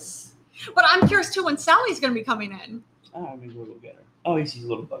curious. But I'm curious, too, when Sally's going to be coming in. Oh, I'm gonna go get her. Oh, he sees a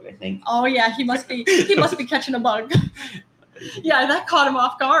little bug, I think. Oh, yeah. He must be catching a bug. Yeah, that caught him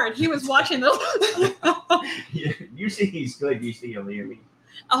off guard. He was watching those. Yeah, usually he's good. Usually he'll hear me.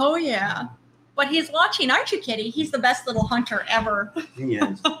 Oh, yeah. But he's watching, aren't you, Kitty? He's the best little hunter ever. He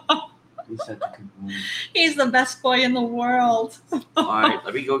is. He's such a good boy. He's the best boy in the world. All right,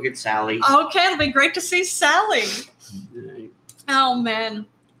 let me go get Sally. Okay, it'll be great to see Sally. All right. Oh, man.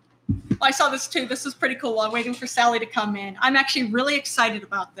 I saw this, too. This is pretty cool. I'm waiting for Sally to come in. I'm actually really excited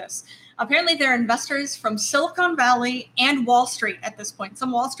about this. Apparently, there are investors from Silicon Valley and Wall Street at this point,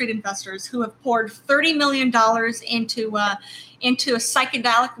 some Wall Street investors who have poured $30 million into a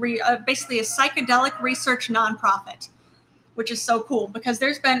psychedelic, basically a psychedelic research nonprofit, which is so cool because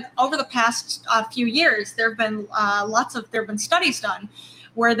there's been, over the past few years, there have been studies done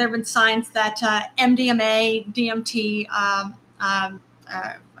where there have been signs that MDMA, DMT,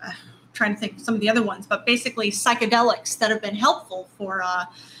 trying to think of some of the other ones, but basically psychedelics that have been helpful for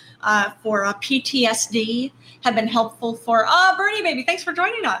PTSD, have been helpful for, Bernie baby, thanks for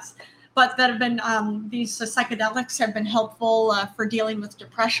joining us. But that have been, these psychedelics have been helpful for dealing with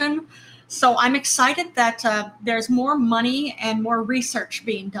depression. So I'm excited that there's more money and more research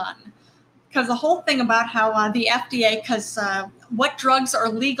being done. Because the whole thing about how the FDA, because what drugs are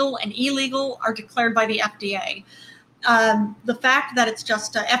legal and illegal are declared by the FDA. The fact that it's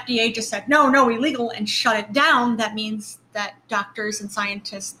just FDA just said, no, illegal and shut it down, that means that doctors and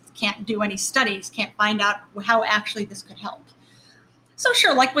scientists can't do any studies, can't find out how actually this could help. So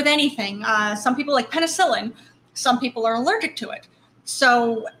sure, like with anything, some people like penicillin, some people are allergic to it.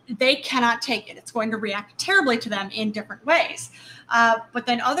 So they cannot take it. It's going to react terribly to them in different ways. But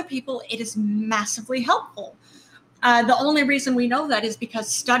then other people, it is massively helpful. The only reason we know that is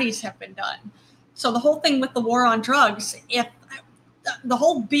because studies have been done. So the whole thing with the war on drugs, if the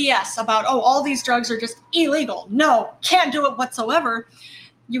whole BS about, all these drugs are just illegal, no, can't do it whatsoever,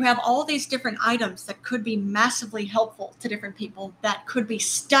 you have all these different items that could be massively helpful to different people that could be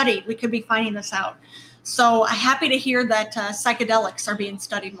studied. We could be finding this out. So happy to hear that psychedelics are being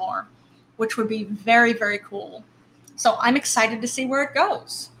studied more, which would be very, very cool. So I'm excited to see where it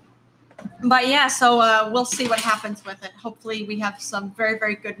goes. But yeah, so we'll see what happens with it. Hopefully we have some very,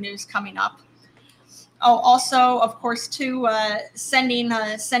 very good news coming up. Oh, also, of course, too,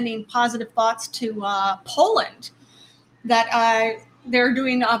 sending positive thoughts to Poland. That they're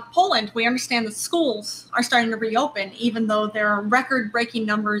doing Poland. We understand the schools are starting to reopen, even though there are record-breaking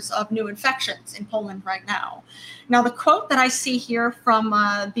numbers of new infections in Poland right now. Now, the quote that I see here from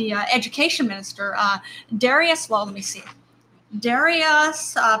the education minister, Dariusz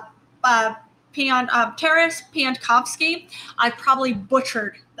Piontkowski. I probably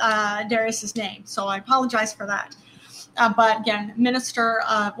butchered Darius's name, so I apologize for that. But again, minister,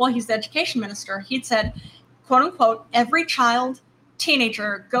 he's the education minister. He'd said, quote unquote, every child,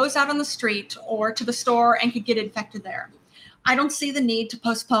 teenager goes out on the street or to the store and could get infected there. I don't see the need to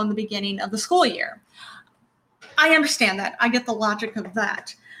postpone the beginning of the school year. I understand that. I get the logic of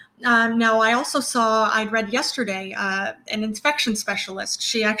that. Now, I also saw, I'd read yesterday, an infection specialist.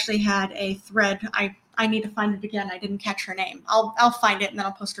 She actually had a thread. I need to find it again. I didn't catch her name. I'll find it and then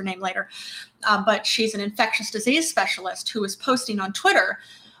I'll post her name later. But she's an infectious disease specialist who is posting on Twitter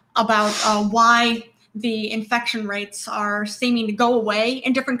about why the infection rates are seeming to go away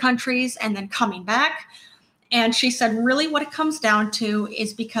in different countries and then coming back. And she said, really what it comes down to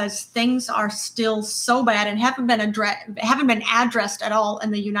is because things are still so bad and haven't been addressed at all in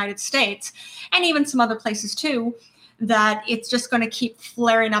the United States and even some other places too, that it's just going to keep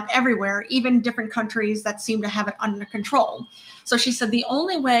flaring up everywhere, even different countries that seem to have it under control. So she said the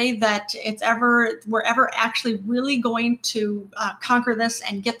only way that we're ever actually really going to conquer this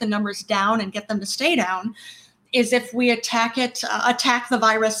and get the numbers down and get them to stay down is if we attack the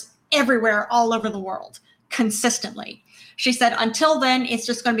virus everywhere, all over the world, consistently. She said, until then, it's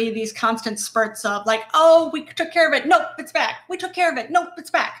just going to be these constant spurts of like, oh, we took care of it. Nope, it's back. We took care of it. Nope,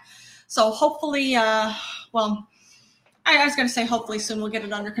 it's back. So hopefully, I was going to say hopefully soon we'll get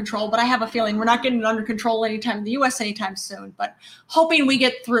it under control, but I have a feeling we're not getting it under control anytime in the U.S. anytime soon, but hoping we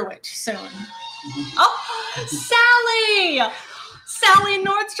get through it soon. Oh, Sally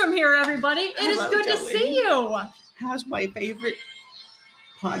Nordstrom here, everybody. It is good to see you. How's my favorite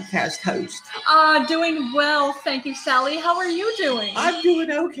podcast host? Doing well. Thank you, Sally. How are you doing? I'm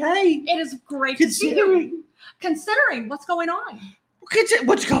doing okay. It is great to see you. Considering what's going on.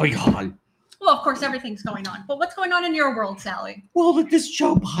 What's going on? Well, of course, everything's going on. But what's going on in your world, Sally? Well, that this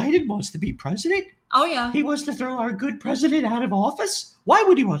Joe Biden wants to be president. Oh, yeah. He wants to throw our good president out of office. Why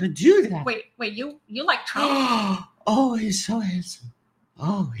would he want to do that? Wait, you like Trump? Oh, he's so handsome.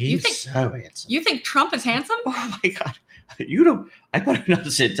 Oh, he's so handsome. You think Trump is handsome? Oh my God. I better not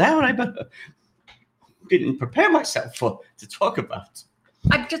sit down. I didn't prepare myself to talk about.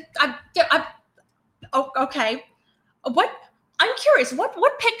 Okay. I'm curious.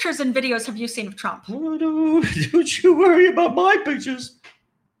 What pictures and videos have you seen of Trump? Oh, don't you worry about my pictures.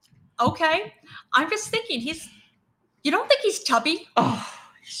 Okay. I'm just thinking you don't think he's chubby? Oh,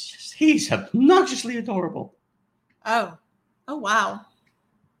 he's obnoxiously adorable. Oh wow.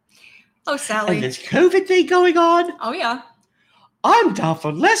 Oh, Sally. And this COVID thing going on. Oh, yeah. I'm down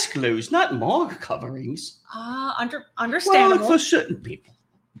for less glues, not more coverings. Understandable. Well, for certain people.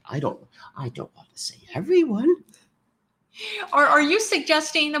 I don't want to say everyone. Are you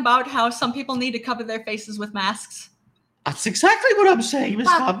suggesting about how some people need to cover their faces with masks? That's exactly what I'm saying, Miss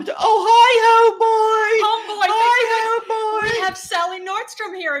Carpenter. Oh, hi, Homeboy. Hi, We have Sally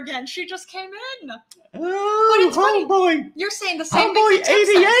Nordstrom here again. She just came in. Oh, But it's funny. homeboy. You're saying the same Homeboy thing. that Tim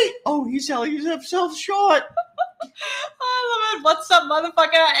said. 88. Oh, he's selling himself short. I love it. What's up,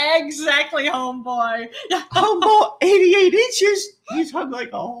 motherfucker? Exactly, homeboy. Yeah. Homeboy 88 inches. He's hung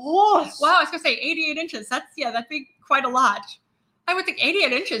like a horse. Wow, I was gonna say 88 inches. That'd be quite a lot. I would think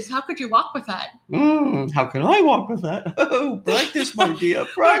 88 inches. How could you walk with that? How can I walk with that? Oh, practice, my dear,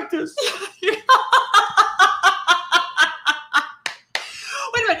 practice. Wait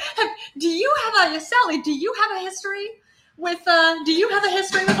a minute. Sally, do you have a history with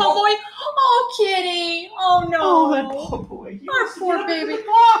homeboy? Oh, kitty. Oh, no. Oh, that poor boy. He Our wants to poor get up to baby. the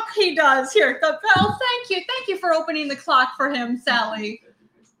clock. He does. Here, thank you for opening the clock for him, Sally.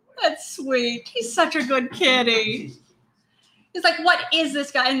 That's sweet. He's such a good kitty. He's like, what is this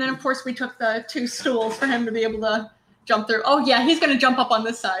guy? And then, of course, we took the 2 stools for him to be able to jump through. Oh, yeah, he's going to jump up on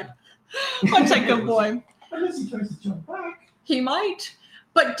this side. What's that good boy? Unless he tries to jump back. He might.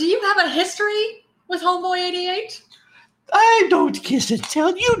 But do you have a history with Homeboy 88? I don't kiss and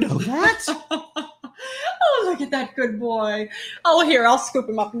tell. You know that. Oh, look at that good boy. Oh, here, I'll scoop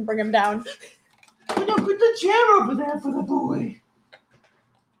him up and bring him down. Put the chair over there for the boy.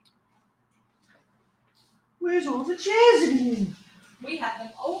 Where's all the chairs in here? We have them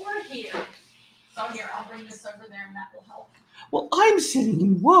over here. So here, I'll bring this over there and that will help. Well, I'm sitting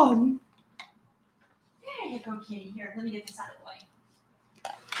in one. There you go, kitty. Here, let me get this out of the way.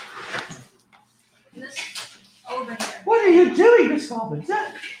 This over here. What are you doing, Miss Carpenter?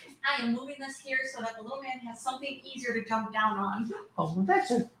 I am moving this here so that the little man has something easier to jump down on. Oh, well, that's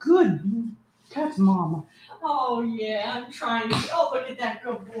a good cat, Mama. Oh, yeah, I'm trying to. Oh, look at that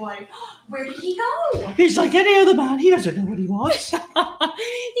good boy. Where did he go? He's like any other man. He doesn't know what he wants.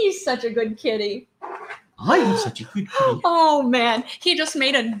 He's such a good kitty. I am such a good kitty. Oh, man. He just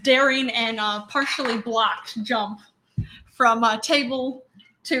made a daring and partially blocked jump from a table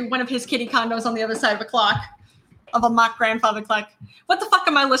to one of his kitty condos on the other side of a clock, of a mock grandfather clock. What the fuck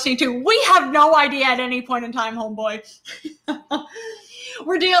am I listening to? We have no idea at any point in time, homeboy.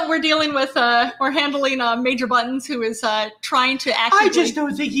 We're handling Major Buttons, who is trying to actively... I just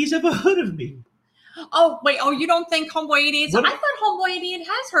don't think he's ever heard of me. Oh, wait. Oh, you don't think Homeboy 88... I thought Homeboy 88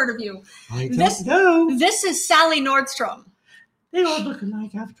 has heard of you. I don't know. This is Sally Nordstrom. They all look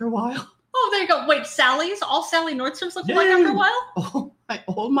alike after a while. Oh, there you go. Wait, Sally's? All Sally Nordstroms look alike after a while?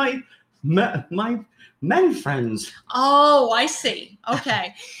 All my men friends. Oh, I see.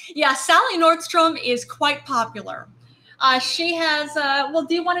 Okay. Yeah, Sally Nordstrom is quite popular. She has,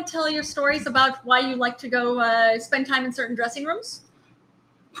 do you want to tell your stories about why you like to go spend time in certain dressing rooms?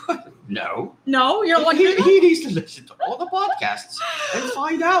 No. No? You don't want to do that? He needs to listen to all the podcasts and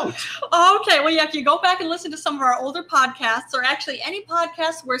find out. Okay, well, yeah, if you go back and listen to some of our older podcasts, or actually any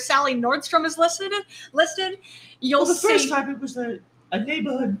podcast where Sally Nordstrom is listed, you'll see. The first time it was a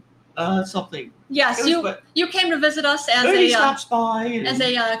neighborhood something. Yes, you came to visit us as Ernie a stops by and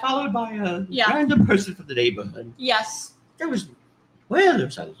followed by a Yeah. random person from the neighborhood. Yes. It was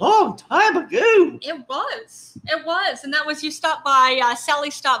a long time ago. It was, and that was you stopped by.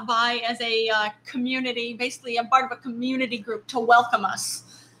 Sally stopped by as a community, basically a part of a community group to welcome us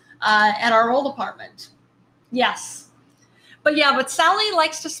at our old apartment. Yes, but Sally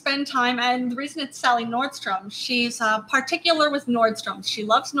likes to spend time, and the reason it's Sally Nordstrom, she's particular with Nordstroms. She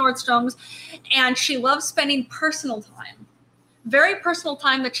loves Nordstroms, and she loves spending personal time. Very personal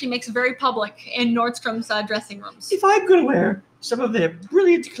time that she makes very public in Nordstrom's dressing rooms. If I'm going to wear some of their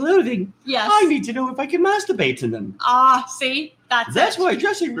brilliant clothing, Yes. I need to know if I can masturbate in them. See? That's why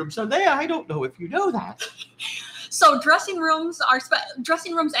dressing rooms are there. I don't know if you know that. So dressing rooms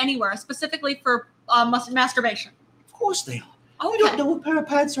dressing rooms anywhere, specifically for masturbation. Of course they are. Okay. You don't know a pair of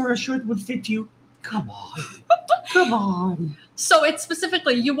pants or a shirt would fit you. Come on. Come on. So it's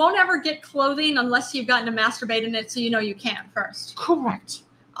specifically, you won't ever get clothing unless you've gotten to masturbate in it, so you know you can first. Correct.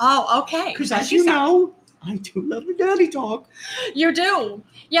 Oh, okay. Because as you know, I do love a dirty talk. You do.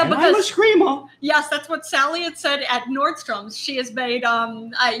 Yeah, And because I'm a screamer. yes, that's what Sally had said at Nordstrom's. She has made,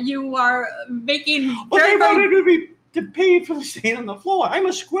 you are making Well, very, they very, wanted me to pay for the stain on the floor. I'm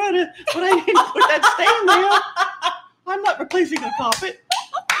a squirter, but I didn't put that stain there. I'm not replacing a carpet.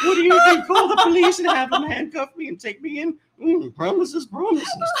 What do you think? Call the police and have them handcuff me and take me in? Promises.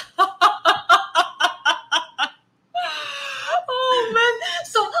 oh man.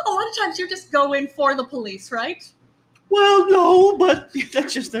 So a lot of times you just go in for the police, right? Well, no, but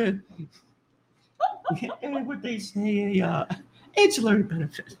that's just what they say, ancillary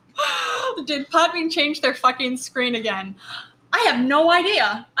benefit. Did Podbean change their fucking screen again? I have no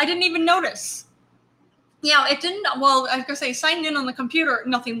idea. I didn't even notice. Yeah, it didn't. Well, I was gonna say, signed in on the computer,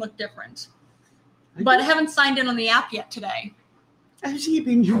 nothing looked different. But I haven't signed in on the app yet today. Has he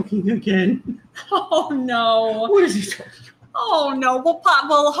been joking again? Oh no! What is he talking about? Oh no! Well,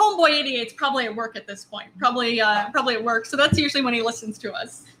 Homeboy 88's probably at work at this point. Probably at work. So that's usually when he listens to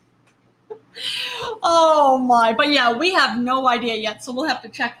us. Oh my! But yeah, we have no idea yet, so we'll have to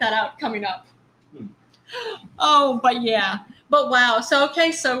check that out coming up. Oh, but yeah. But wow. So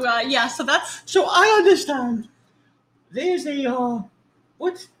okay. So yeah. So that's. So I understand. There's a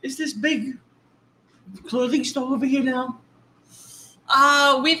what is this big clothing store over here now?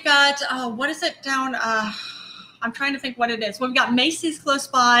 We've got what is it down? I'm trying to think what it is. We've got Macy's close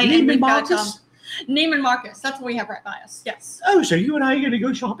by, and we've got Neiman Marcus. That's what we have right by us. Yes. Oh, so you and I are going to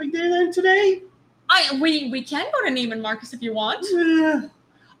go shopping there then today? We can go to Neiman Marcus if you want.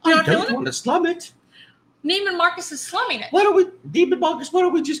 I don't want to slum it. Neiman Marcus is slumming it. Why don't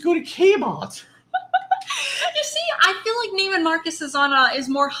we just go to Kmart? You see, I feel like Neiman Marcus is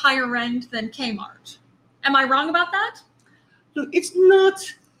more higher end than Kmart. Am I wrong about that? Look, it's not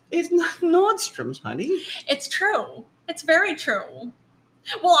Nordstrom's, honey. It's true. It's very true.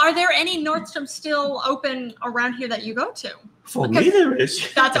 Well, are there any Nordstrom still open around here that you go to? For me, there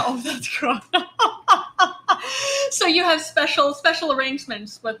is. That's cool. So you have special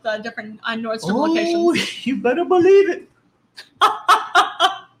arrangements with different Nordstrom locations. Oh, you better believe it.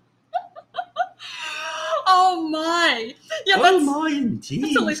 Oh my! Yeah, my indeed.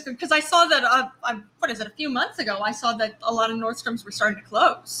 That's at least good because I saw that. A few months ago, I saw that a lot of Nordstroms were starting to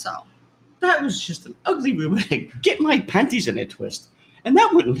close. So that was just an ugly way to get my panties in a twist, and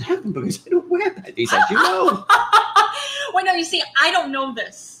that wouldn't happen because I don't wear panties, as you know. Wait, no, you see, I don't know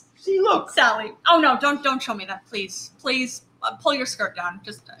this. See, look, Sally. Oh no, don't show me that, please. Please pull your skirt down.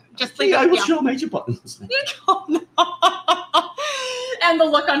 Just see, I will show major buttons. You don't know. And the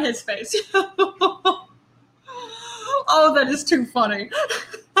look on his face. Oh, that is too funny.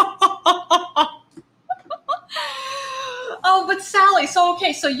 Oh, but Sally, so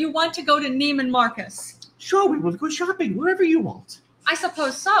you want to go to Neiman Marcus? Sure, we will go shopping wherever you want. I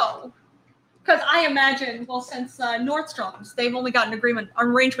suppose so. Because I imagine, well, since Nordstrom's, they've only got an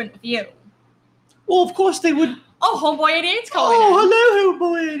arrangement with you. Well, of course they would. Oh, Homeboy 88's calling in. Oh, hello,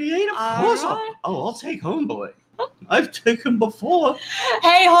 Homeboy 88. Of course. Right. I'll take Homeboy. I've taken before.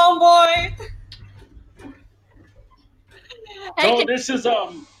 Hey, Homeboy. So this is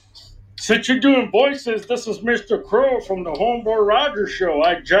since you're doing voices, this is Mr. Crow from the Homeboy Rogers show.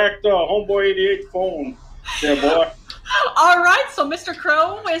 I jacked Homeboy 88 phone there, boy. All right, so Mr.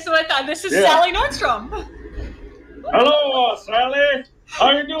 Crow is with this is Sally Nordstrom. Hello, Sally. How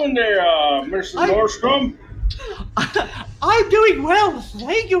you doing there, Mr. Nordstrom? I'm doing well,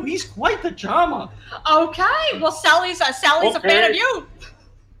 thank you. He's quite the charmer. Okay, well, Sally's a fan of you.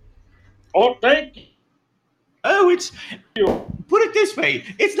 Oh, thank you. Oh, put it this way.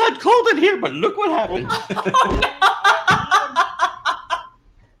 It's not cold in here, but look what happened.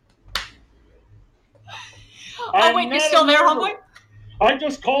 Oh, wait, you're still there, homeboy? I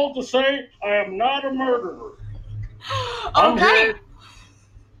just called to say I am not a murderer. Okay.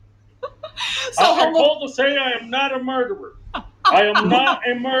 I called to say I am not a murderer. I am not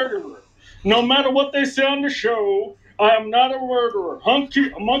a murderer. No matter what they say on the show, I am not a murderer.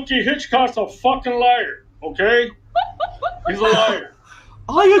 Monkey Hitchcock's a fucking liar. Okay? He's a liar.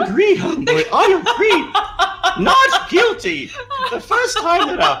 I agree, homeboy. I agree. Not guilty. The first time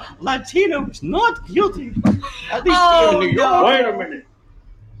that a Latino is not guilty. At least here in New York. Wait a minute.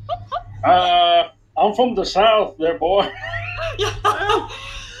 I'm from the South there, boy.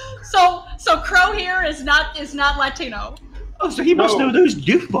 So Crow here is not Latino. Oh, so he must know those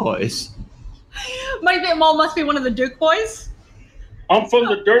Duke boys. Must be one of the Duke boys. I'm from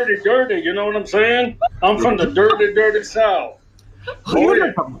the dirty, you know what I'm saying? I'm from the dirty South. Oh,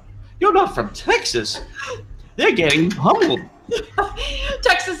 you're not from Texas. They're getting pummeled.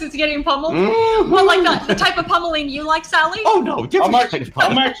 Texas is getting pummeled. Mm-hmm. Well, like the type of pummeling you like, Sally? Oh no, different kind of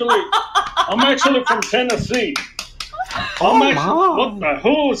I'm pummeling. actually from Tennessee. What the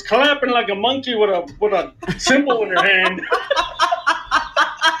who's clapping like a monkey with a cymbal in her hand?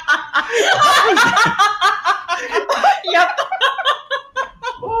 Yep.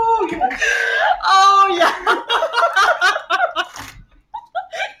 Oh yeah. Oh yeah.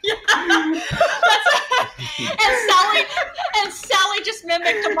 Yeah. And Sally just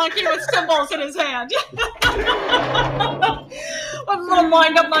mimicked a monkey with cymbals in his hand. With little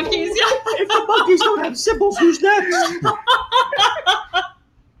wind-up monkeys. Yeah. If the monkeys don't have symbols, who's next?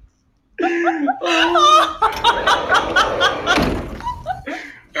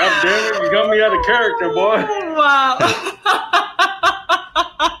 God damn it, you got me out of character, boy. Wow.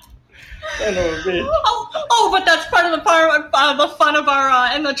 Son of a bitch. Oh, but that's part of the fun of our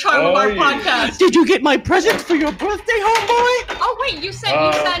and the charm of our podcast. Did you get my present for your birthday, homeboy? Oh wait, you sent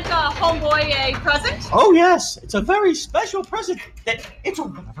homeboy a present? Oh yes, it's a very special present. It's a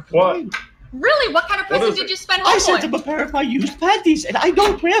one of a kind. Really? What kind of present did you spend I homeboy? sent him a pair of my used panties, and I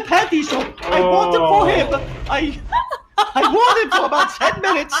don't wear panties, so I bought them for him. I wore them for about 10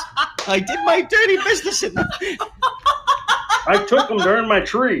 minutes. I did my dirty business in them. I took them during my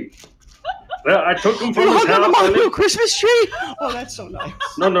tree. I took them from You his hung them house. on your Christmas tree? Oh, that's so nice.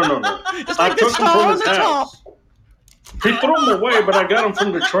 No. It's I like the took them star from on his the top. house. He threw them away, but I got them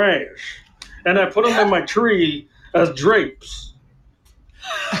from the trash. And I put them in my tree as drapes.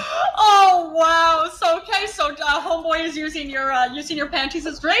 Oh wow! So homeboy is using your panties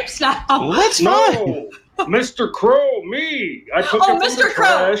as drapes now. Well, that's fine. No, Mr. Crow, me. I took them from Mr. the Crow.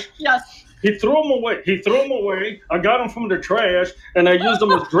 trash. Yes. He threw them away. I got them from the trash, and I used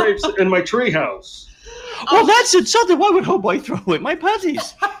them as drapes in my treehouse. Well, that's insulting. Why would homeboy throw away my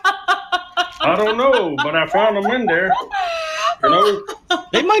panties? I don't know, but I found them in there. You know,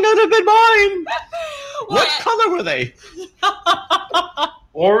 They might not have been mine. What Well, color were they?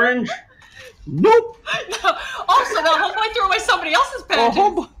 orange. Nope. Also, the homeboy threw away somebody else's Oh, panties.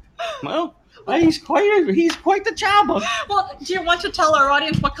 homeboy. Well, he's quite the charmer. Well, do you want to tell our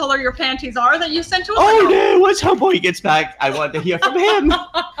audience what color your panties are that you sent to us? Oh no! Once homeboy gets back, I want to hear from him.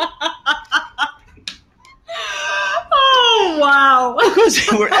 Oh wow! Because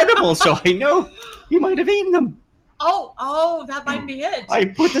they were edible, so I know he might have eaten them. Oh, that might be it. I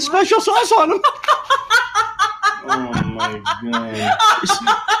put the special sauce on them. Oh my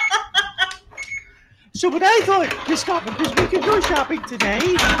god. So what I thought, Miss Carpenter, we can go shopping today.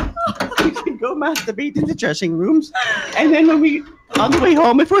 We can go masturbate in the dressing rooms. And then on the way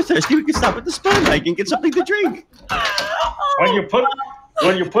home, if we're thirsty, we can stop at the sperm bank and get something to drink. When you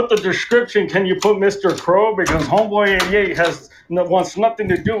put the description, can you put Mr. Crow? Because Homeboy 88 wants nothing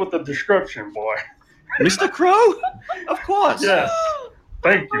to do with the description, boy. Mr. Crow? Of course. Yes.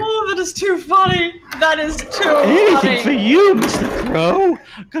 Thank you. Oh, that is too funny. That is too Anything for funny. you, Mr. Crow.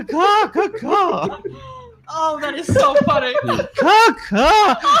 Caw, caw, caw. Oh, that is so funny. Caw,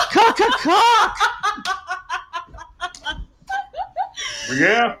 caw, caw, caw, caw.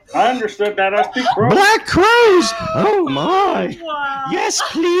 Yeah, I understood that. I speak Crow. Black crows. Oh my. Wow. Yes,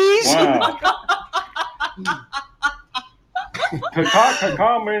 please. Wow.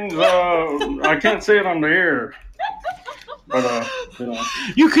 Caw means I can't say it on the air, but you know.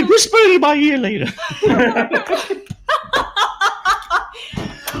 You can whisper it in my ear later.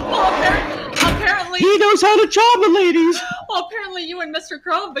 Well, apparently, He knows how to charm the ladies. apparently, you and Mr.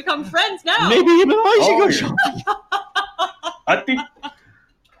 Crow have become friends now. Maybe him and I should Oh, go yeah. shopping.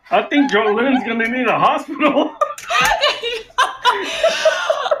 I think Jolene's gonna need a hospital.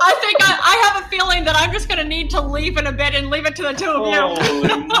 I have a feeling that I'm just going to need to leave in a bit and leave it to the two of you.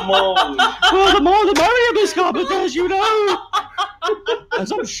 Holy moly. Well, the more the merrier, Miss Carpenter, as you know.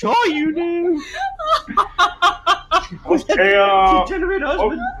 As I'm sure you do. Okay, Degenerate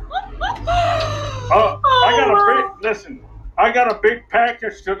husband. I got a big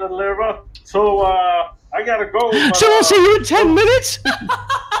package to deliver, so I gotta go. But, So I'll see you in 10 minutes?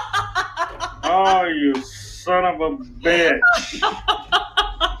 Oh, you son of a bitch!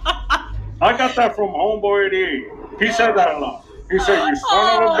 I got that from Homeboy 88. He said that a lot. He said, "You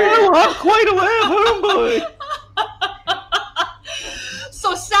son of a bitch." Oh, I'm quite aware of homeboy.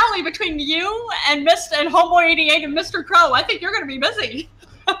 So, Sally, between you and Homeboy 88 and Mr. Crow, I think you're going to be busy.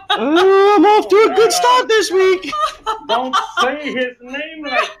 Oh, I'm off to a good start this week. Don't say his name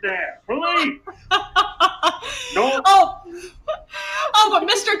like that, please. Don't. Oh, Oh, but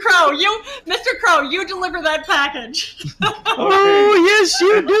Mr. Crow, you deliver that package. Oh, yes,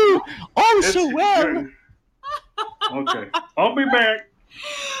 you do. Oh, so It's well. good. Okay, I'll be back.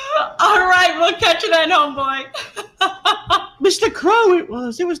 All right, we'll catch you then, homeboy. Mr. Crow, it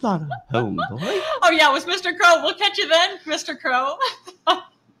was. It was not a homeboy. Oh, yeah, it was Mr. Crow. We'll catch you then, Mr. Crow.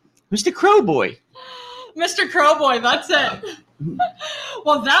 Mr. Crowboy. Mr. Crowboy, that's it.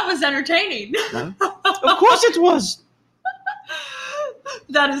 Well, that was entertaining. No? Of course it was.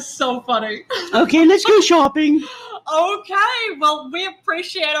 That is so funny. Okay, let's go shopping. Okay, well, we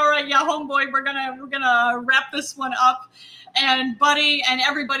appreciate. All right, yeah, homeboy, we're gonna wrap this one up. And Buddy and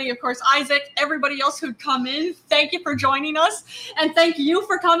everybody, of course, Isaac, everybody else who'd come in, thank you for joining us, and thank you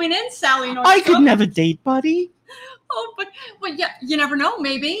for coming in, Sally Nordstrom. I could never date Buddy. Oh, but yeah, you never know,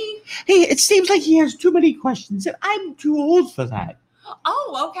 maybe. Hey, it seems like he has too many questions, and I'm too old for that.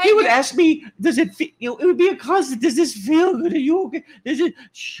 Oh, okay. He would ask me, "Does it feel?" It would be a constant. Does this feel good? Are you okay? Does it?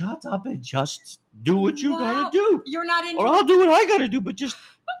 Shut up and just do what you gotta do, You're not into. or I'll do what I gotta do. But just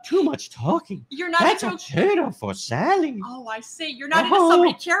too much talking. You're not That's into. a turn-off for Sally. Oh, I see. You're not Oh. into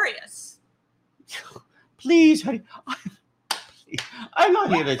somebody curious. Please, honey. I'm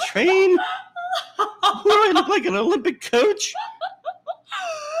not here to train. Do I look like an Olympic coach?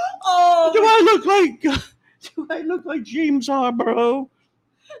 Oh Do I look like? Do I look like James Harborough?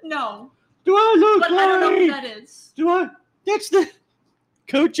 no, Do I look but like? I don't know who that is. Do I? That's the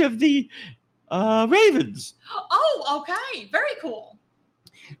coach of the Ravens. Oh, okay. Very cool.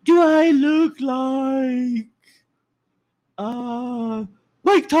 Do I look like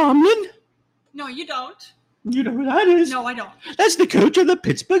Mike Tomlin? No, you don't. You know who that is? No, I don't. That's the coach of the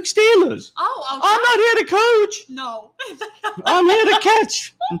Pittsburgh Steelers. Oh, okay. I'm not here to coach. No. I'm here to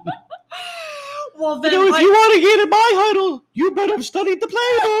catch. Well, You then. know, if why- you want to get in my huddle, you better have studied the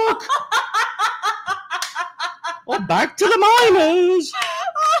playbook. Well, back to the minors.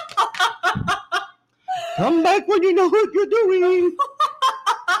 Come back when you know what you're doing.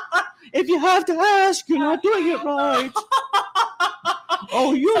 If you have to ask, you're not doing it right.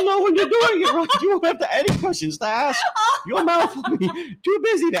 Oh, you know when you're doing it right. You won't have to any questions to ask. Your mouth will be too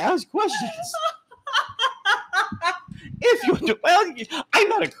busy to ask questions. If you well, I'm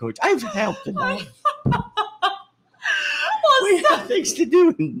not a coach. I've helped enough. We have things to do.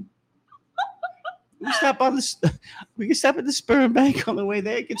 We can stop at the sperm bank on the way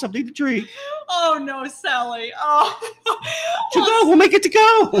there, get something to drink. Oh no, Sally. Oh. To go, we'll make it to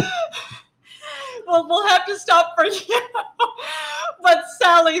go. Well, we'll have to stop for you. But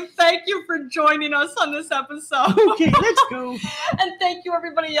Sally, thank you for joining us on this episode. Okay, let's go. And thank you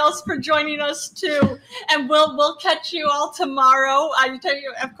everybody else for joining us too. And we'll catch you all tomorrow. I tell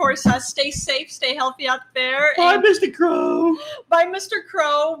you, of course, stay safe, stay healthy out there. Bye, And Mr. Crow. bye, Mr.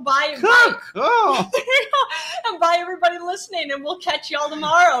 Crow. Bye. Cook. Oh, And bye everybody listening. And we'll catch you all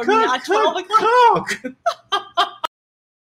tomorrow cook, at 12 cook, o'clock. cook.